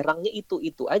 barangnya itu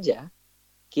aja,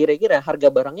 kira-kira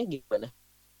harga barangnya gimana?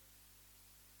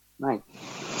 Naik.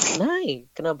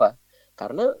 Kenapa?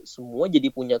 Karena semua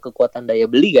jadi punya kekuatan daya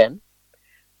beli kan.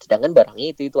 Sedangkan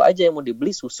barangnya itu aja, yang mau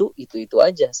dibeli susu itu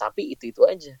aja, sapi itu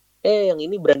aja. Yang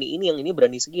ini, yang ini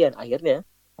berani sekian. Akhirnya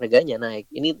harganya naik.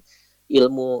 Ini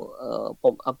ilmu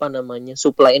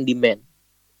supply and demand.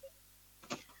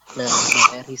 Nah,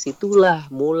 dari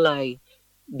situlah mulai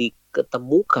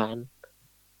diketemukan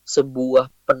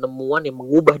sebuah penemuan yang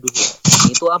mengubah dunia.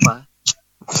 Itu apa?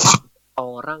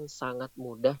 Orang sangat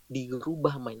mudah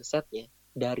dirubah mindsetnya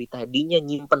dari tadinya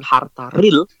nyimpen harta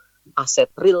real,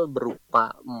 aset real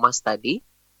berupa emas tadi,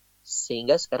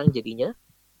 sehingga sekarang jadinya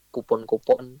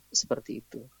kupon-kupon seperti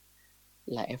itu.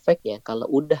 Lah efeknya kalau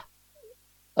udah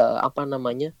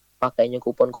pakainya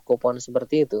kupon-kupon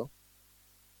seperti itu,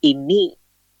 ini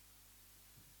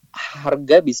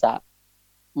harga bisa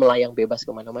melayang bebas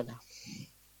kemana-mana.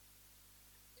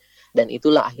 Dan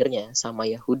itulah akhirnya sama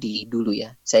Yahudi dulu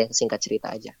ya. Saya singkat cerita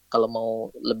aja. Kalau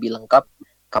mau lebih lengkap,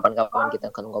 kapan-kapan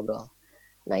kita akan ngobrol.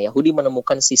 Nah, Yahudi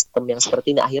menemukan sistem yang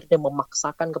seperti ini, akhirnya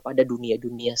memaksakan kepada dunia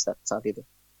saat itu.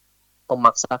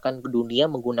 Memaksakan ke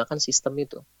dunia menggunakan sistem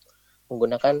itu.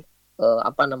 Menggunakan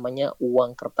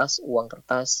uang kertas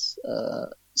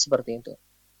seperti itu.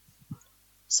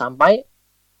 Sampai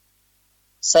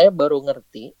saya baru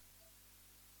ngerti.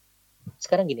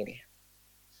 Sekarang gini deh.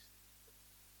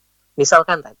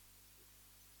 Misalkan tadi.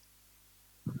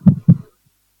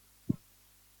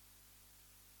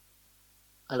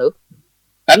 Halo?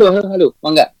 Halo,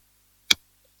 mangga.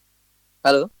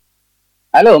 Halo?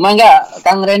 Halo, mangga,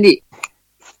 Kang Rendy.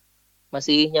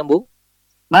 Masih nyambung?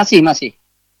 Masih.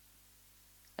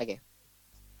 Oke.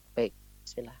 Baik,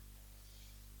 bismillah.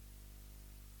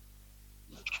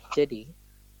 Jadi,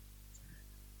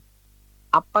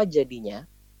 apa jadinya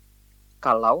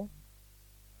kalau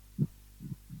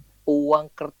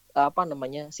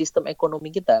sistem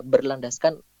ekonomi kita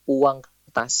berlandaskan uang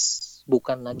kertas,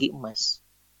 bukan lagi emas?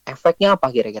 Efeknya apa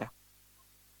kira-kira?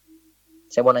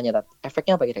 Saya mau nanya, Tat.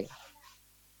 Efeknya apa kira-kira?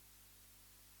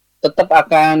 Tetap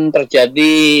akan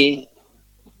terjadi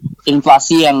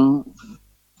inflasi yang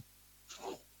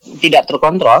tidak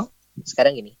terkontrol.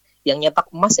 Sekarang gini, yang nyetak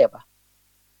emas siapa?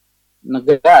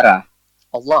 Negara.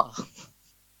 Allah.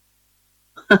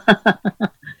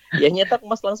 Yang nyetak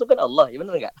emas langsung kan Allah, ya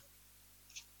benar nggak?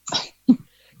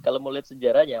 Kalau mau lihat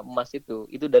sejarahnya, emas itu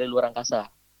dari luar angkasa.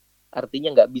 Artinya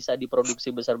nggak bisa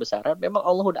diproduksi besar-besaran. Memang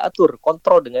Allah udah atur,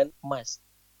 kontrol dengan emas.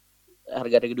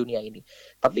 Harga-harga dunia ini.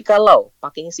 Tapi kalau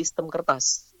pakai sistem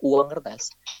kertas, uang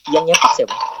kertas, yang nyetak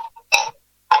siapa?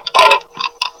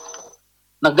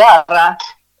 Negara.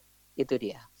 Itu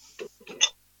dia.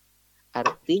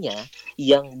 Artinya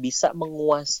yang bisa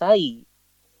menguasai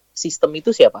sistem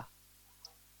itu siapa?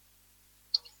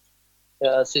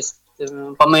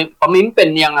 Sistem pemimpin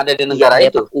yang ada di negara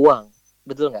yang itu. Uang,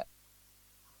 betul nggak?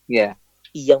 Iya.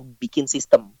 Yeah. Yang bikin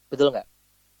sistem, betul nggak?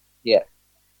 Iya. Yeah.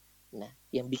 Nah,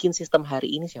 yang bikin sistem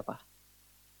hari ini siapa?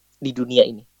 Di dunia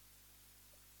ini.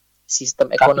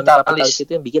 Sistem ekonomi kapitalis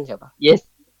itu yang bikin siapa? Yes.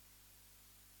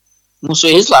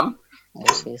 Musuh Islam.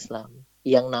 Musuh Islam.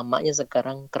 Yang namanya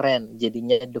sekarang keren,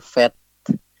 jadinya the Fed,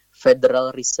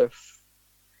 Federal Reserve.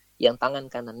 Yang tangan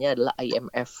kanannya adalah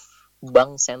IMF,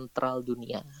 Bank Sentral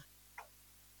Dunia.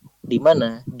 Di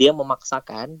mana dia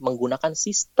memaksakan menggunakan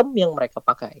sistem yang mereka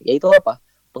pakai, yaitu apa?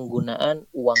 Penggunaan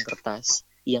uang kertas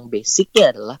yang basicnya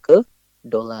adalah ke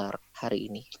dolar hari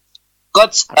ini.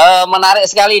 Coach, menarik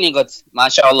sekali nih Coach,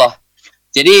 Masya Allah.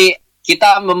 Jadi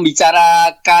kita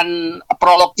membicarakan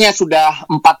prolognya sudah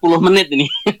 40 menit ini.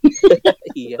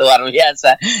 Iya. Luar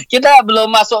biasa. Kita belum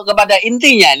masuk kepada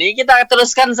intinya nih, kita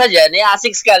teruskan saja nih,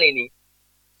 asik sekali nih.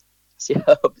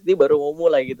 Siap, ini baru mau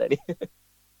mulai kita nih.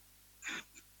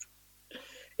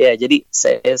 Ya, jadi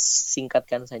saya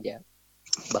singkatkan saja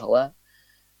bahwa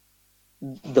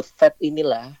the Fed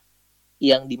inilah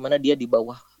yang dimana dia di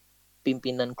bawah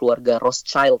pimpinan keluarga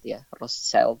Rothschild ya,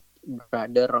 Rothschild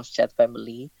brother, Rothschild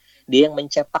family. Dia yang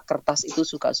mencetak kertas itu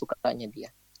suka-sukanya dia.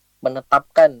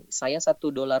 Menetapkan $1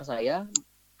 saya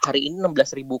hari ini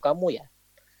 16.000 kamu ya.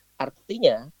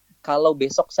 Artinya kalau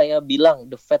besok saya bilang,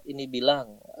 the Fed ini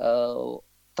bilang,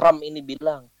 Trump ini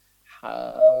bilang,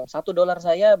 $1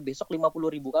 saya besok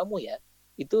 50.000 kamu ya,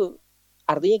 itu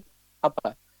artinya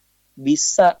apa?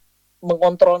 Bisa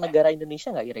mengontrol negara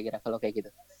Indonesia nggak kira-kira kalau kayak gitu?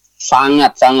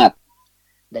 Sangat.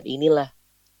 Dan inilah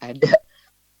ada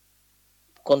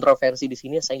kontroversi di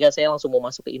sini, sehingga saya langsung mau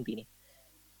masuk ke inti nih,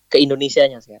 ke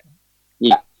Indonesianya sekarang.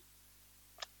 Ya.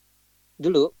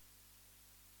 Dulu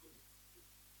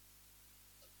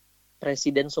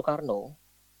Presiden Soekarno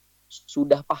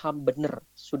sudah paham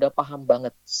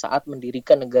banget saat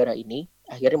mendirikan negara ini,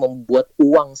 akhirnya membuat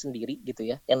uang sendiri gitu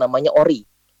ya, yang namanya ORI,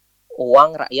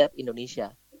 Uang Rakyat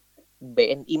Indonesia,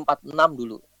 BNI 46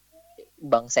 dulu.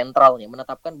 Bank sentralnya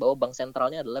menetapkan bahwa bank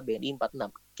sentralnya adalah BNI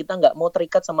 46. Kita nggak mau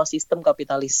terikat sama sistem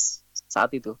kapitalis saat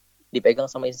itu, dipegang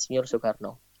sama Insinyur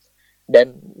Soekarno.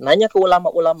 Dan nanya ke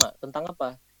ulama-ulama tentang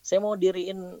apa? Saya mau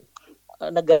diriin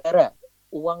negara,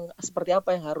 uang seperti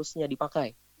apa yang harusnya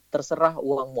dipakai? Terserah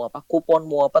uangmu apa,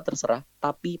 kuponmu apa, terserah.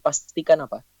 Tapi pastikan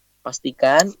apa?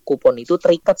 Pastikan kupon itu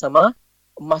terikat sama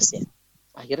emasnya.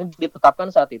 Akhirnya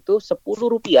ditetapkan saat itu 10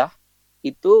 rupiah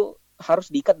itu harus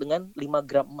diikat dengan 5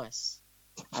 gram emas.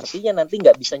 Artinya nanti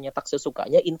nggak bisa nyetak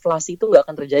sesukanya, inflasi itu nggak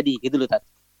akan terjadi, gitu loh, Tat.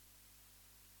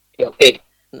 Oke.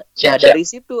 Nah, dari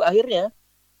situ akhirnya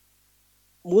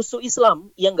musuh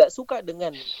Islam yang nggak suka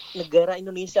dengan negara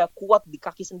Indonesia kuat di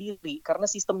kaki sendiri, karena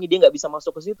sistemnya dia nggak bisa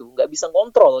masuk ke situ, nggak bisa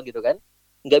kontrol gitu kan,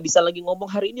 nggak bisa lagi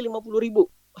ngomong hari ini 50.000,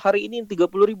 hari ini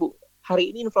 30.000, hari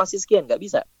ini inflasi sekian, nggak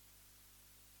bisa.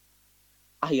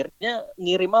 Akhirnya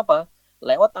ngirim apa?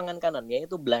 Lewat tangan kanannya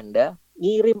itu Belanda,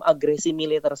 ngirim agresi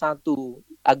militer 1,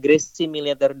 agresi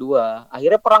militer 2,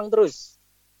 akhirnya perang terus.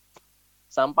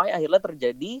 Sampai akhirnya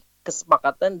terjadi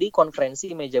kesepakatan di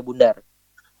konferensi meja bundar.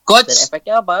 Coach. Dan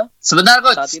efeknya apa? Sebentar,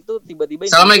 Coach. Saat itu tiba-tiba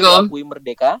Assalamualaikum. diakui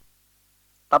merdeka,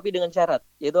 tapi dengan syarat,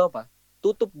 yaitu apa?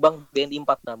 Tutup bank BNI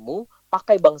 46,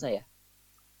 pakai bank saya.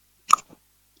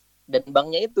 Dan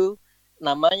banknya itu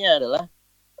namanya adalah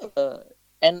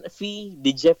NV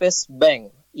Dijeves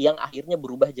Bank, yang akhirnya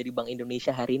berubah jadi Bank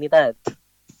Indonesia hari ini, Tat.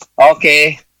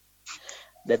 Oke.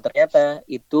 Dan ternyata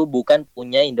itu bukan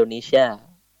punya Indonesia,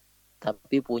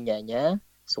 tapi punyanya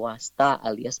swasta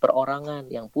alias perorangan,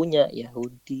 yang punya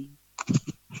Yahudi.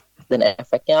 Dan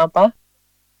efeknya apa?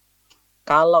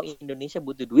 Kalau Indonesia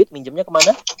butuh duit, minjemnya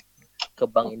kemana? Ke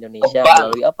Bank Indonesia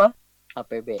melalui apa?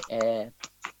 APBN.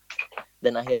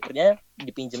 Dan akhirnya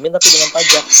dipinjemin tapi dengan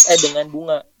pajak, dengan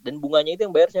bunga. Dan bunganya itu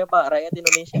yang bayar siapa? Rakyat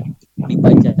Indonesia.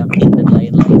 Dipajakin dan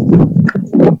lain-lain.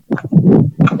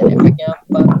 Dan efeknya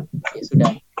apa? Ya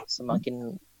sudah,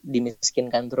 semakin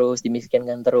dimiskinkan terus,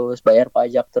 bayar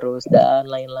pajak terus, dan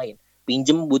lain-lain.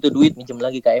 Pinjem butuh duit, minjem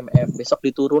lagi ke IMF, besok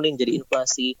diturunin jadi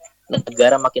inflasi,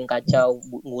 negara makin kacau,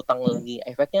 ngutang lagi.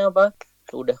 Efeknya apa?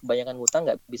 Udah kebanyakan ngutang,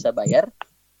 nggak bisa bayar,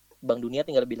 Bank Dunia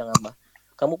tinggal bilang apa?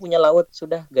 Kamu punya laut,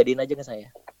 sudah gadein aja ke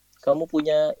saya. Kamu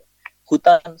punya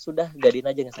hutan, sudah gadein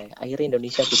aja ke saya. Akhirnya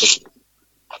Indonesia tutup.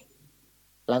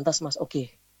 Lantas Mas, oke.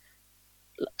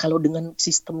 Kalau dengan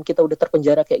sistem kita udah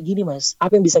terpenjara kayak gini, Mas,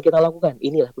 apa yang bisa kita lakukan?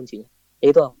 Inilah kuncinya.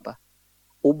 Yaitu apa?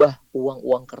 Ubah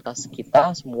uang-uang kertas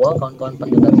kita semua, kawan-kawan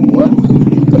pendengar semua,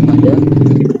 kepada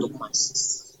bentuk emas.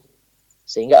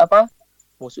 Sehingga apa?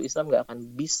 Musuh Islam gak akan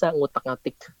bisa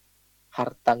ngutak-ngatik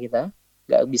harta kita,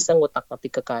 gak bisa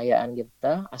ngutak-ngatik kekayaan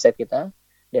kita, aset kita,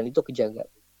 dan itu kejaga.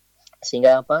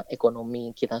 Sehingga apa?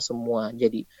 Ekonomi kita semua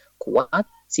jadi kuat,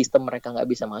 sistem mereka gak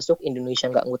bisa masuk, Indonesia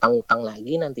gak ngutang-ngutang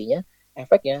lagi nantinya.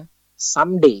 Efeknya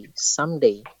someday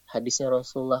hadisnya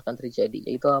Rasulullah akan terjadi,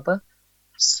 yaitu apa?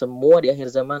 Semua di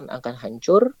akhir zaman akan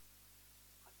hancur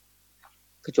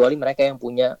kecuali mereka yang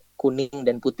punya kuning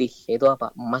dan putih, yaitu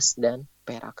apa? Emas dan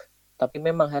perak. Tapi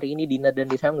memang hari ini dinar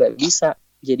dan dirham nggak bisa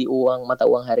jadi mata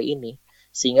uang hari ini.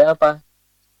 Sehingga apa?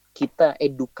 Kita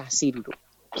edukasi dulu,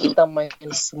 kita main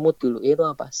smooth dulu, yaitu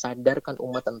apa? Sadarkan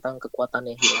umat tentang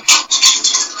kekuatan yang hilang.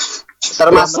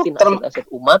 Selamatin aset-aset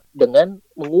umat dengan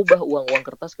mengubah uang-uang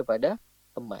kertas kepada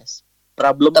emas.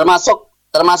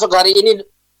 Termasuk hari ini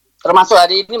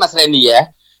Mas Rendy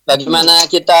ya. Bagaimana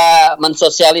kita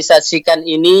mensosialisasikan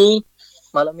ini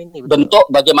malam ini, betul. Bentuk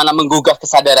bagaimana menggugah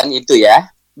kesadaran itu ya.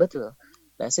 Betul.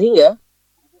 Nah, sehingga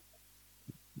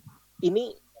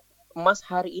ini emas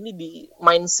hari ini di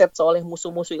mindset oleh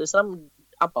musuh-musuh Islam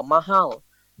apa? Mahal.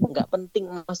 Nggak penting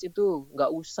emas itu,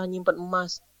 nggak usah nyimpen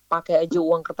emas. pakai aja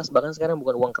uang kertas, bahkan sekarang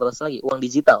bukan uang kertas lagi, uang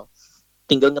digital.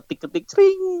 Tinggal ngetik-ketik,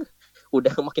 cring,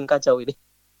 udah makin kacau ini.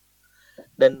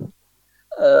 Dan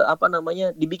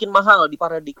dibikin mahal,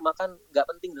 diparadigmakan nggak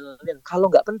penting dan lain-lain. Kalau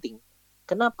nggak penting,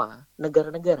 kenapa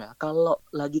negara-negara kalau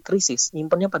lagi krisis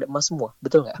nyimpennya pada emas semua,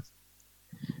 betul nggak?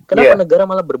 Kenapa negara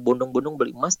malah berbondong-bondong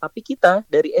beli emas, tapi kita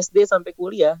dari SD sampai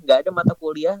kuliah nggak ada mata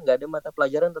kuliah, nggak ada mata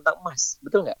pelajaran tentang emas,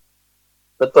 betul nggak?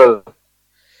 Betul.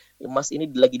 Emas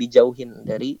ini lagi dijauhin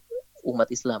dari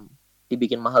umat Islam,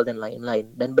 dibikin mahal dan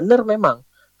lain-lain. Dan benar memang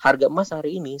harga emas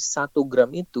hari ini 1 gram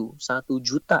itu 1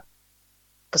 juta.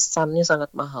 Kesannya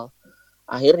sangat mahal.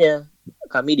 Akhirnya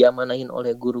kami diamanahin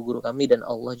oleh guru-guru kami dan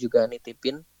Allah juga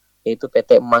nitipin, yaitu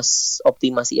PT Emas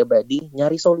Optimasi Abadi,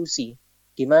 nyari solusi.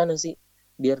 Gimana sih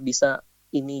biar bisa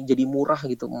ini jadi murah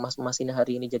gitu, emas-emas ini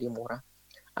hari ini jadi murah.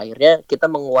 Akhirnya kita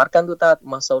mengeluarkan tuh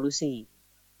emas solusi,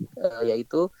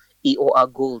 yaitu IOA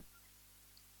Gold.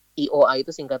 IOA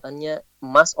itu singkatannya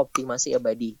Emas Optimasi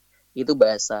Abadi. Itu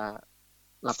bahasa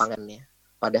lapangannya.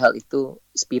 Padahal itu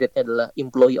spiritnya adalah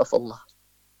employee of Allah,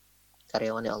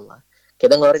 karyawannya Allah.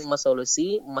 Kita ngeluarin emas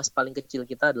solusi, emas paling kecil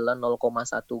kita adalah 0,1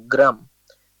 gram.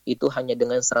 Itu hanya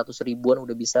dengan 100 ribuan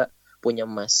udah bisa punya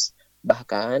emas.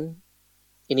 Bahkan,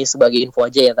 ini sebagai info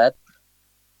aja ya, Tat.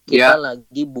 Kita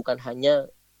lagi bukan hanya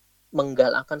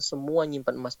menggalakkan semua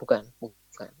nyimpan emas, bukan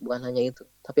hanya itu.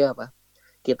 Tapi apa?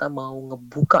 Kita mau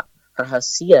ngebuka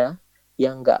rahasia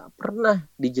yang nggak pernah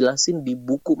dijelasin di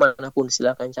buku manapun,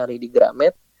 silakan cari di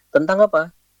Gramet, tentang apa?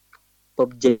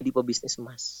 Jadi pebisnis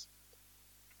emas.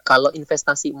 Kalau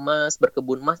investasi emas,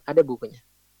 berkebun emas, ada bukunya.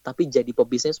 Tapi jadi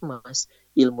pebisnis emas,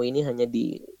 ilmu ini hanya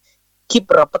di keep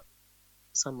rapat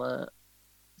sama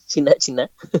Cina-Cina.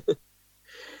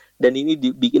 Dan ini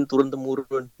dibikin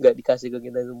turun-temurun, nggak dikasih ke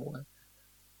kita semua.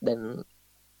 Dan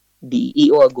di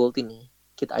IOA Gold ini,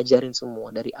 kita ajarin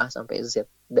semua dari A sampai Z.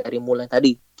 Dari mulai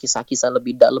tadi, kisah-kisah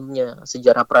lebih dalamnya,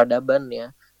 sejarah peradaban ya,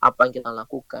 apa yang kita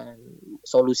lakukan,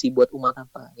 solusi buat umat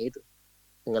apa, yaitu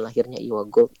dengan lahirnya IOA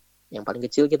Gold. Yang paling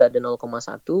kecil kita ada 0,1,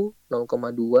 0,2,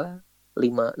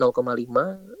 0,5, 1,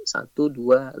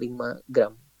 2, 5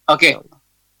 gram. Oke.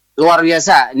 Luar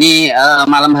biasa. Ini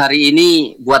malam hari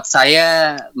ini buat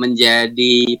saya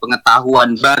menjadi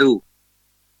pengetahuan baru.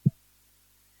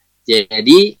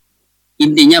 Jadi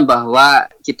intinya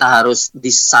bahwa kita harus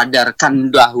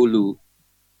disadarkan dahulu.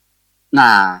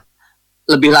 Nah,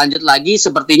 lebih lanjut lagi,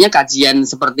 sepertinya kajian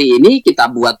seperti ini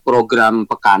kita buat program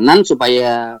pekanan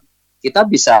supaya kita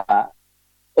bisa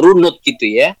runut gitu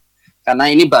ya. Karena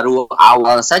ini baru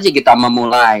awal saja kita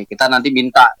memulai. Kita nanti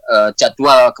minta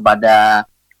jadwal kepada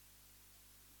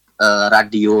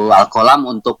Radio Al-Qalam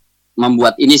untuk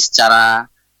membuat ini secara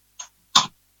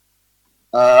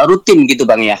rutin gitu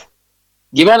Bang ya.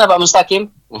 Gimana Pak Mustaqim?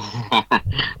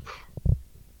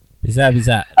 Bisa.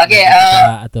 Oke,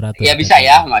 atur-atur. Ya bisa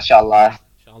ya, Masya Allah.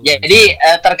 Jadi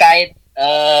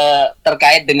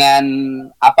terkait dengan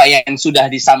apa yang sudah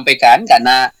disampaikan,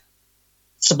 karena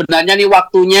sebenarnya nih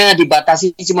waktunya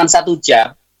dibatasi cuma 1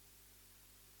 jam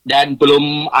dan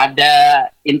belum ada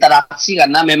interaksi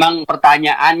karena memang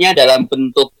pertanyaannya dalam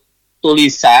bentuk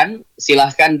tulisan.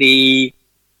 Silahkan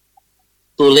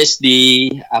tulis di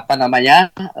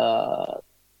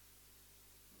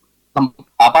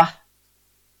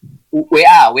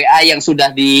WA yang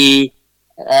sudah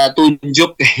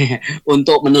ditunjuk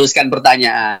untuk menuliskan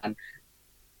pertanyaan.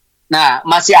 Nah,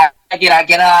 masih ada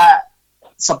kira-kira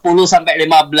 10 sampai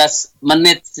 15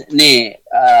 menit nih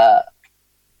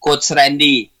Coach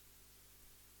Rendy.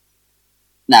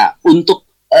 Nah, untuk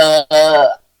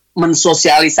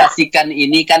mensosialisasikan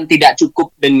ini kan tidak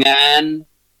cukup dengan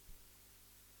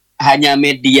hanya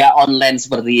media online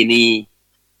seperti ini.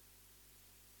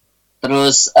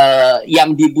 Terus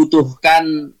yang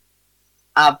dibutuhkan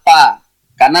apa?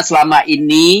 Karena selama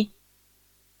ini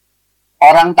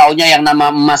orang taunya yang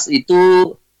nama emas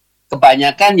itu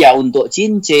kebanyakan ya untuk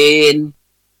cincin,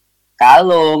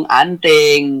 kalung,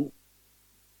 anting,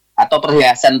 atau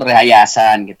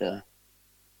perhiasan-perhiasan gitu.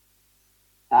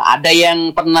 Ada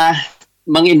yang pernah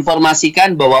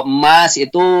menginformasikan bahwa emas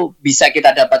itu bisa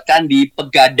kita dapatkan di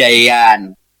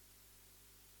Pegadaian.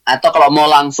 Atau kalau mau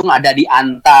langsung ada di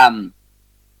Antam.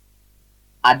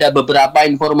 Ada beberapa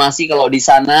informasi kalau di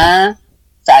sana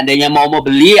seandainya mau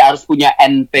beli harus punya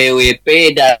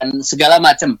NPWP dan segala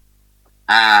macam.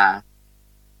 Nah,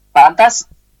 lantas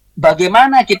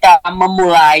bagaimana kita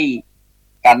memulai?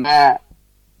 Karena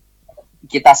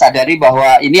kita sadari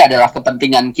bahwa ini adalah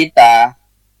kepentingan kita.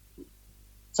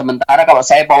 Sementara kalau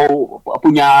saya mau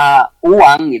punya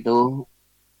uang gitu,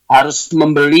 harus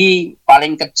membeli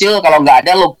paling kecil kalau nggak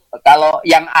ada kalau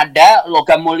yang ada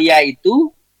logam mulia itu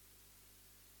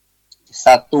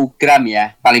 1 gram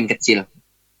ya, paling kecil.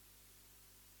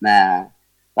 Nah,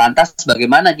 lantas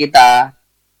bagaimana kita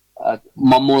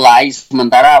memulai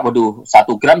sementara, 1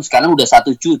 gram sekarang udah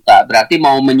 1 juta, berarti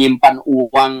mau menyimpan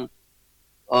uang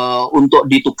untuk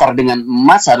ditukar dengan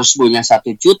emas harus punya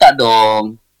 1 juta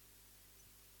dong.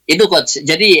 Itu coach.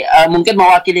 Jadi mungkin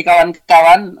mewakili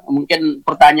kawan-kawan, mungkin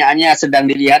pertanyaannya sedang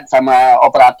dilihat sama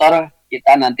operator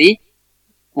kita nanti.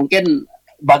 Mungkin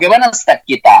bagaimana step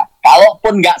kita?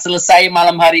 Kalaupun nggak selesai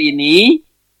malam hari ini,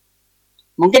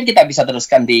 mungkin kita bisa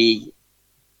teruskan di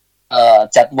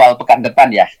jadwal pekan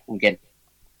depan ya, mungkin.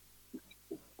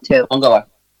 Monggo, Pak.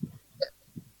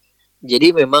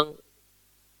 Jadi memang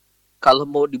kalau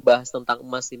mau dibahas tentang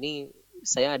emas ini,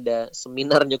 saya ada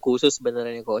seminarnya khusus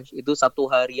sebenarnya, Coach. Itu 1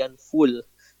 harian full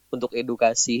untuk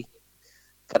edukasi.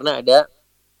 Karena ada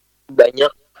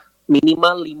banyak,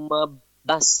 minimal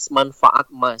 15 manfaat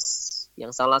emas.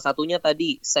 Yang salah satunya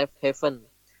tadi safe haven.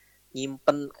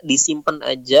 Disimpan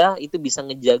aja itu bisa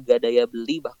ngejaga daya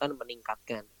beli, bahkan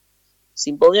meningkatkan.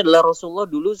 Simpelnya adalah Rasulullah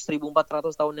dulu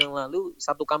 1400 tahun yang lalu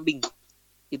 1 kambing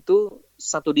itu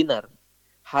 1 dinar.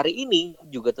 Hari ini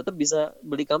juga tetap bisa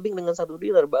beli kambing dengan 1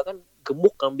 dinar, bahkan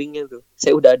gemuk kambingnya tuh.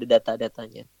 Saya udah ada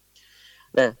data-datanya.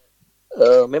 Nah,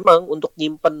 memang untuk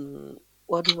nyimpen,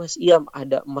 waduh Mas, iya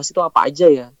ada emas itu apa aja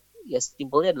ya? Ya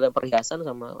simpelnya adalah perhiasan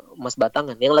sama emas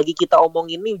batangan. Yang lagi kita omong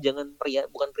ini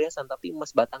bukan perhiasan tapi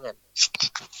emas batangan.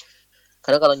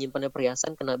 Karena kalau nyimpannya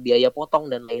perhiasan kena biaya potong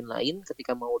dan lain-lain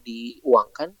ketika mau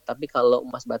diuangkan, tapi kalau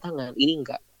emas batangan ini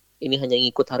enggak. Ini hanya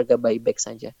ngikut harga buyback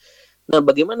saja. Nah,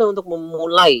 bagaimana untuk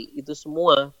memulai itu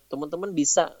semua? Teman-teman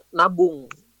bisa nabung.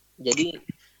 Jadi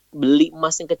beli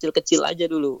emas yang kecil-kecil aja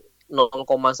dulu. 0,1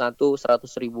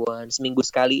 100 ribuan, seminggu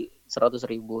sekali 100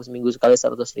 ribu, seminggu sekali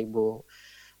 100 ribu.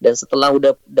 Dan setelah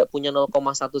udah punya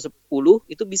 0,110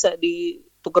 itu bisa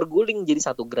ditukar guling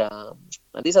jadi 1 gram.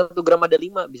 Nanti 1 gram ada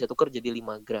 5, bisa tukar jadi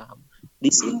 5 gram.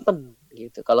 Disimpan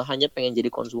gitu. Kalau hanya pengen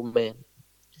jadi konsumen.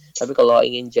 Tapi kalau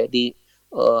ingin jadi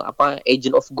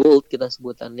agent of gold kita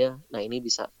sebutannya, nah ini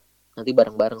bisa nanti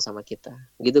bareng-bareng sama kita.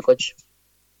 Gitu, Coach.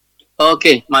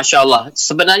 Oke, Masya Allah.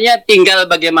 Sebenarnya tinggal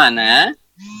bagaimana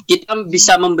kita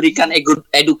bisa memberikan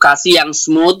edukasi yang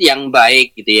smooth, yang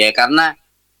baik gitu ya. Karena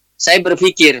saya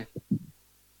berpikir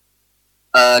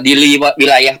di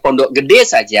wilayah Pondok Gede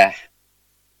saja,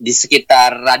 di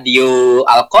sekitar Radio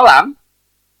Al-Qolam,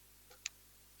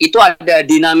 itu ada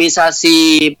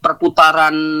dinamisasi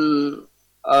perputaran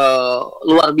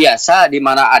luar biasa, di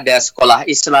mana ada sekolah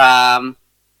Islam,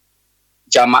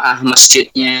 jamaah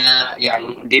masjidnya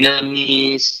yang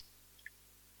dinamis,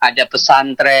 ada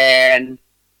pesantren,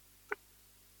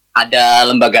 ada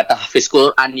lembaga tahfiz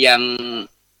Quran yang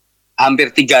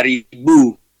hampir 3.000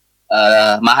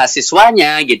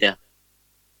 mahasiswanya gitu.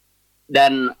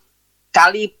 Dan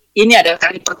ini adalah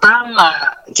kali pertama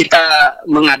kita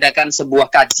mengadakan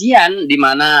sebuah kajian di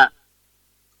mana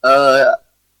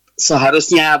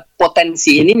seharusnya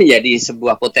potensi ini menjadi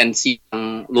sebuah potensi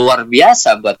yang luar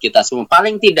biasa buat kita semua.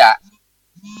 Paling tidak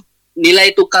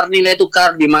nilai tukar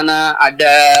di mana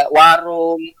ada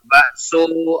warung bakso,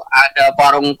 ada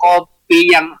warung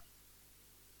kopi yang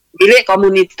milik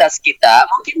komunitas kita,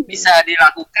 mungkin bisa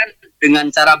dilakukan dengan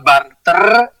cara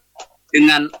barter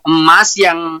dengan emas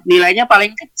yang nilainya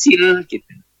paling kecil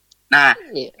gitu. Nah,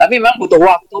 tapi memang butuh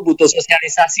waktu, butuh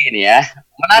sosialisasi ini ya.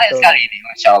 Menarik sekali ini,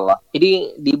 Masya Allah. Jadi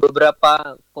di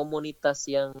beberapa komunitas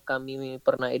yang kami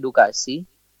pernah edukasi,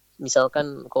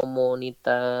 misalkan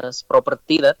komunitas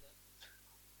properti,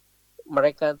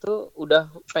 mereka tuh udah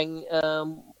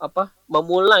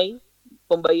memulai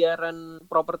pembayaran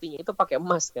propertinya itu pakai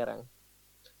emas sekarang.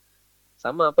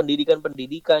 Sama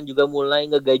pendidikan juga mulai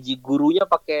ngegaji gurunya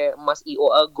pakai emas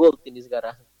IOA Gold ini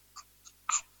sekarang.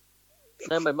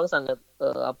 Nah, memang sangat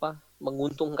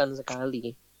menguntungkan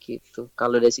sekali gitu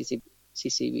kalau dari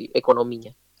sisi ekonominya.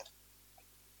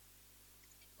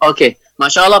 Oke,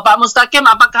 Masya Allah. Pak Mustaqim,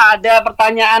 apakah ada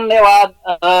pertanyaan lewat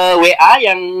WA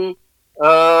yang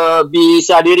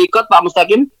bisa direkod, Pak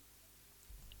Mustaqim?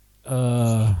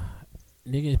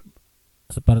 Ini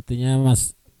sepertinya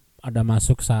ada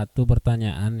masuk 1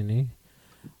 pertanyaan ini,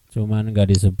 cuman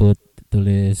nggak disebut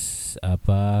tulis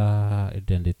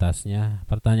identitasnya.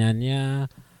 Pertanyaannya,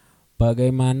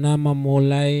 bagaimana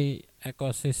memulai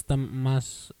ekosistem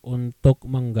emas untuk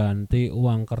mengganti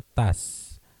uang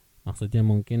kertas? Maksudnya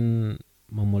mungkin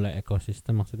memulai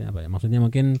ekosistem, maksudnya apa ya? Maksudnya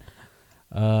mungkin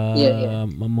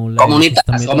memulai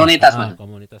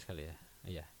komunitas kali ya.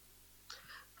 Iya.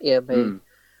 Iya, baik.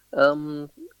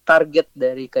 Target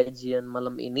dari kajian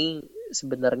malam ini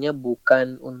sebenarnya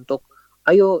bukan untuk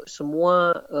ayo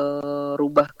semua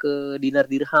rubah ke dinar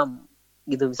dirham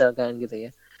gitu misalkan gitu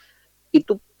ya.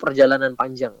 itu perjalanan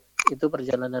panjang. Itu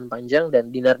perjalanan panjang,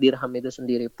 dan dinar dirham itu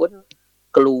sendiri pun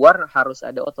keluar harus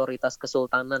ada otoritas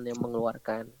kesultanan yang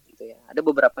mengeluarkan gitu ya. Ada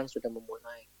beberapa yang sudah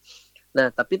memulai.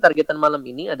 Nah, tapi targetan malam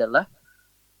ini adalah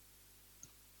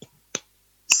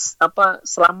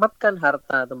selamatkan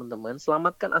harta teman-teman,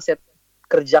 selamatkan aset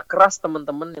kerja keras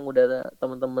teman-teman yang udah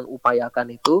teman-teman upayakan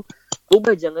itu.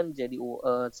 Coba jangan jadi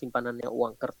simpanannya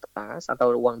uang kertas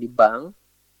atau uang di bank.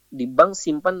 Di bank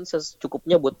simpan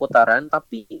secukupnya buat putaran,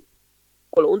 tapi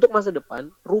kalau untuk masa depan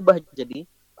rubah jadi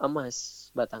emas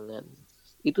batangan.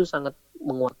 Itu sangat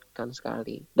menguatkan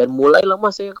sekali. Dan mulailah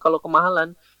mas ya, kalau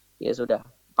kemahalan ya sudah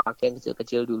pakai yang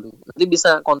kecil-kecil dulu. Nanti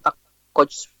bisa kontak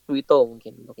Coach Wito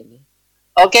mungkin untuk ini.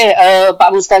 Oke, Pak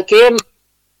Mustaqim,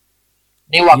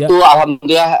 ini waktu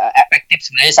alhamdulillah efektif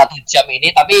sebenarnya 1 jam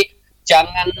ini, tapi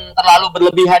jangan terlalu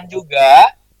berlebihan juga.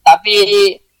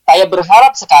 Tapi saya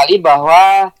berharap sekali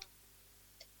bahwa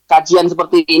kajian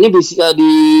seperti ini bisa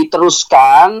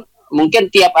diteruskan. Mungkin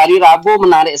tiap hari Rabu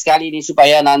menarik sekali ini,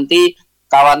 supaya nanti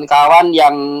kawan-kawan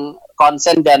yang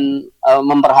konsen dan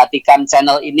memperhatikan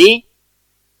channel ini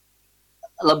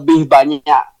lebih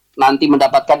banyak nanti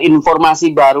mendapatkan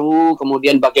informasi baru,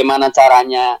 kemudian bagaimana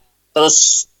caranya.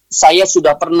 Terus saya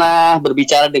sudah pernah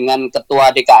berbicara dengan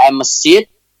ketua DKM masjid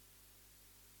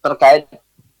terkait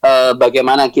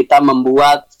bagaimana kita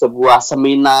membuat sebuah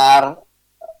seminar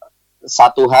 1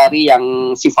 hari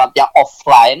yang sifatnya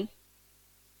offline.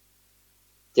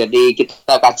 Jadi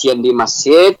kita kajian di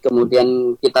masjid,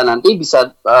 kemudian kita nanti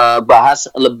bisa bahas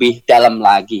lebih dalam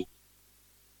lagi.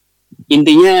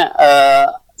 Intinya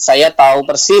saya tahu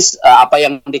persis apa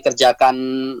yang dikerjakan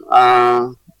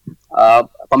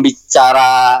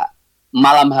pembicara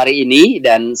malam hari ini,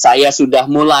 dan saya sudah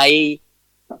mulai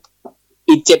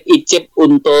icip-icip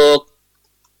untuk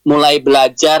mulai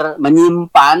belajar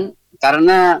menyimpan,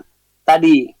 karena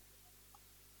tadi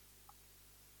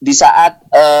di saat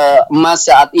emas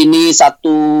saat ini 1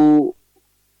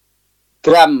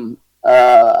 gram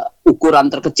ukuran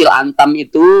terkecil antam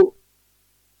itu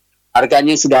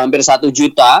harganya sudah hampir 1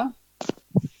 juta.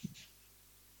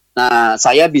 Nah,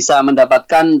 saya bisa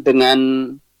mendapatkan dengan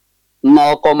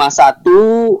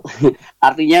 0,1,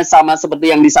 artinya sama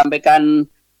seperti yang disampaikan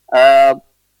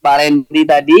Pak Rendy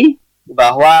tadi,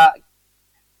 bahwa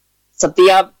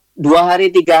setiap 2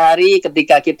 hari 3 hari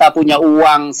ketika kita punya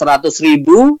uang 100.000,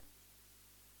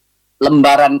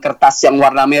 lembaran kertas yang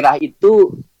warna merah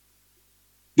itu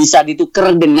bisa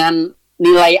ditukar dengan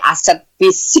nilai aset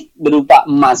fisik berupa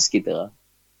emas gitu.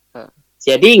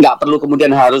 Jadi nggak perlu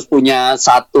kemudian harus punya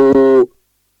 1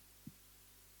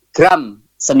 gram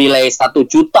senilai 1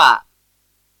 juta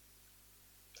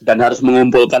dan harus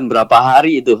mengumpulkan berapa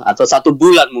hari itu, atau 1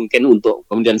 bulan mungkin untuk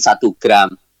kemudian 1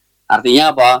 gram. Artinya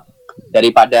apa?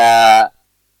 Daripada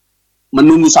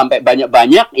menunggu sampai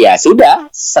banyak-banyak, ya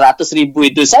sudah 100.000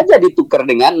 itu saja ditukar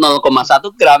dengan 0,1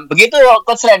 gram. Begitu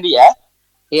Coach Rendy ya?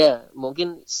 Ya,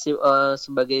 mungkin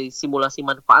sebagai simulasi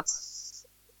manfaat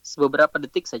beberapa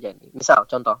detik saja nih. Misal,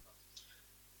 contoh.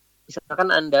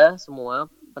 Misalkan Anda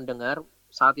semua pendengar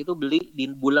saat itu beli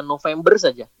di bulan November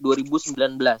saja, 2019.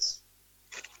 1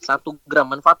 gram.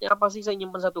 Manfaatnya apa sih saya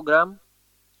nyimpan 1 gram?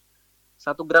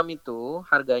 1 gram itu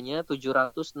harganya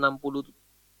 767.000.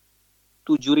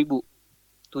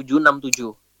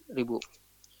 767.000.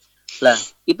 Lah,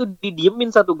 itu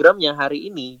didiemin 1 gramnya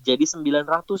hari ini jadi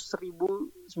 971.000,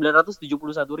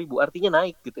 artinya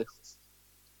naik gitu.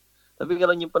 Tapi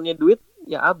kalau nyimpennya duit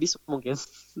ya habis mungkin.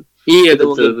 Iya,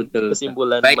 betul.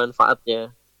 Kesimpulan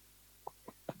manfaatnya.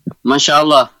 Masya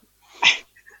Allah.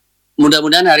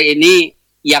 Mudah-mudahan hari ini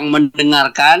yang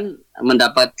mendengarkan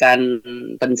mendapatkan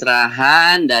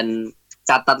pencerahan, dan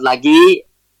catat lagi,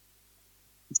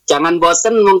 jangan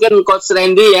bosen mungkin Coach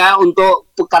Rendy ya,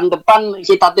 untuk pekan depan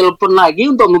kita telepon lagi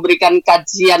untuk memberikan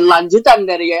kajian lanjutan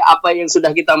dari apa yang sudah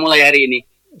kita mulai hari ini.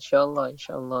 Insyaallah.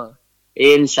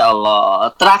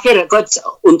 Insyaallah. Terakhir Coach,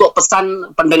 untuk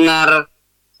pesan pendengar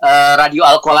Radio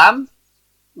Al-Qalam,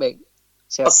 baik.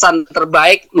 Siap. Pesan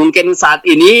terbaik mungkin saat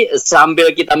ini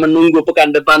sambil kita menunggu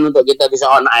pekan depan untuk kita bisa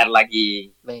on air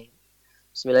lagi. Baik.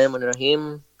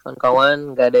 Bismillahirrahmanirrahim.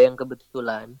 Kawan-kawan, gak ada yang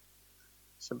kebetulan.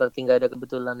 Seperti gak ada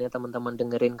kebetulannya teman-teman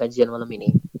dengerin kajian malam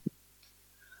ini.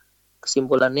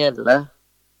 Kesimpulannya adalah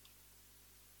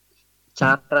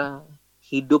cara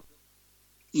hidup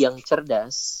yang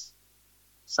cerdas,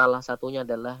 salah satunya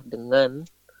adalah dengan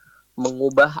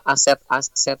mengubah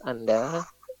aset-aset Anda,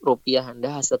 rupiah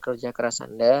Anda, hasil kerja keras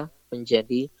Anda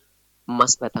menjadi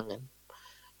emas batangan.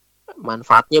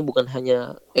 Manfaatnya bukan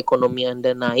hanya ekonomi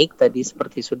Anda naik tadi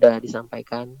seperti sudah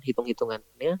disampaikan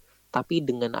hitung-hitungannya, tapi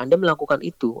dengan Anda melakukan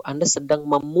itu, Anda sedang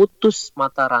memutus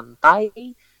mata rantai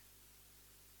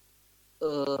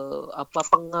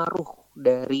pengaruh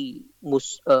dari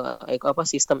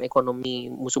sistem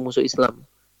ekonomi musuh-musuh Islam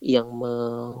yang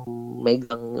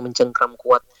mencengkram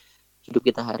kuat hidup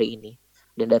kita hari ini.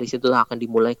 Dan dari situlah akan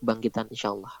dimulai kebangkitan,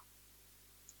 insyaallah.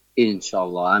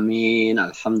 Insyaallah, amin.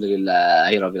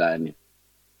 Alhamdulillahirabbil alamin.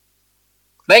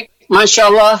 Baik, Masya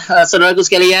Allah, saudaraku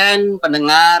sekalian,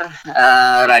 pendengar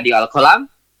Radio Al-Qalam,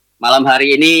 malam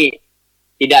hari ini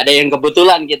tidak ada yang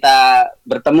kebetulan kita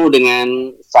bertemu dengan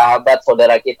sahabat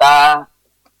saudara kita,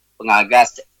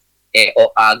 pengagas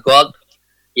EOA Gold,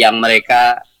 yang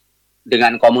mereka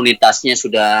dengan komunitasnya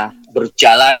sudah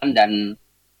berjalan dan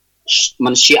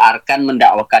mensyiarkan,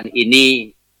 mendakwakan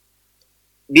ini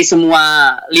di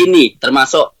semua lini,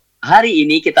 termasuk hari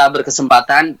ini kita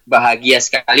berkesempatan bahagia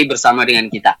sekali bersama dengan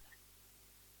kita.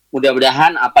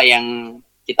 Mudah-mudahan apa yang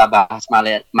kita bahas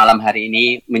malam hari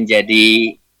ini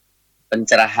menjadi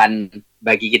pencerahan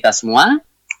bagi kita semua,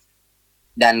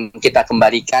 dan kita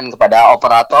kembalikan kepada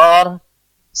operator.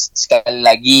 Sekali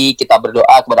lagi kita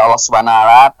berdoa kepada Allah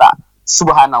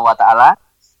Subhanahu wa Ta'ala.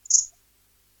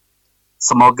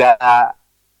 Semoga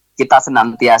kita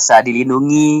senantiasa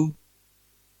dilindungi,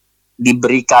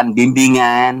 diberikan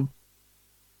bimbingan,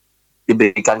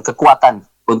 diberikan kekuatan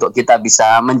untuk kita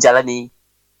bisa menjalani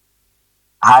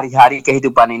hari-hari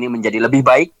kehidupan ini menjadi lebih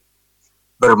baik,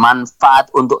 bermanfaat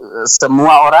untuk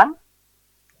semua orang,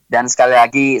 dan sekali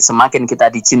lagi semakin kita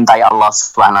dicintai Allah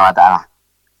Subhanahu wa Ta'ala.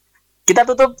 Kita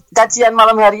tutup kajian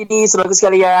malam hari ini, saudaraku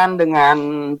sekalian, dengan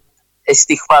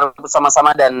istighfar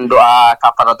bersama-sama dan doa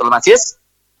kafaratul majlis.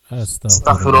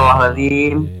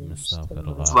 Astaghfirullahaladzim.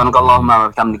 Subhanakallahumma wa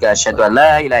bihamdika asyhadu an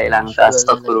la ilaha illa anta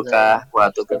astaghfiruka wa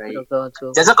atubu ilaik.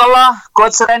 Jazakallah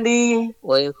Coach Rendy.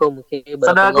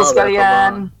 Saudaraku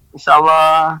sekalian,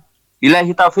 insyaallah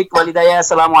billahi taufik wal hidayah.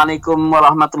 Assalamualaikum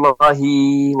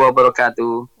warahmatullahi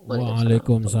wabarakatuh.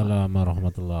 Waalaikumsalam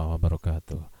warahmatullahi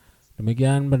wabarakatuh.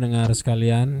 Demikian pendengar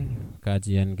sekalian,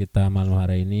 kajian kita malam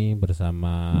hari ini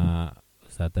bersama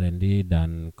Ustaz Rendy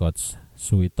dan Coach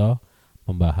Suwito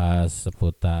membahas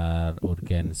seputar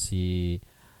urgensi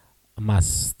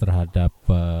emas terhadap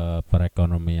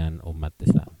perekonomian umat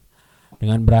Islam.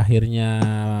 Dengan berakhirnya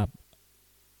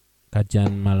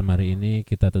kajian malam hari ini,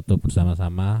 kita tutup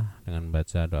bersama-sama dengan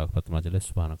baca doa kafaratul majelis.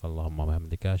 Subhanakallahumma wa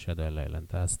bihamdika asyhadu an la ilaha illa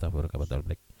anta astaghfiruka wa atubu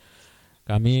ilaik.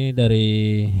 Kami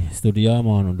dari studio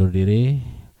mohon undur diri.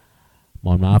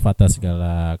 Mohon maaf atas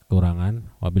segala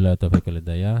kekurangan. Wabillahi taufiq wal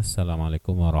hidayah.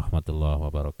 Assalamualaikum warahmatullahi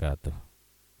wabarakatuh.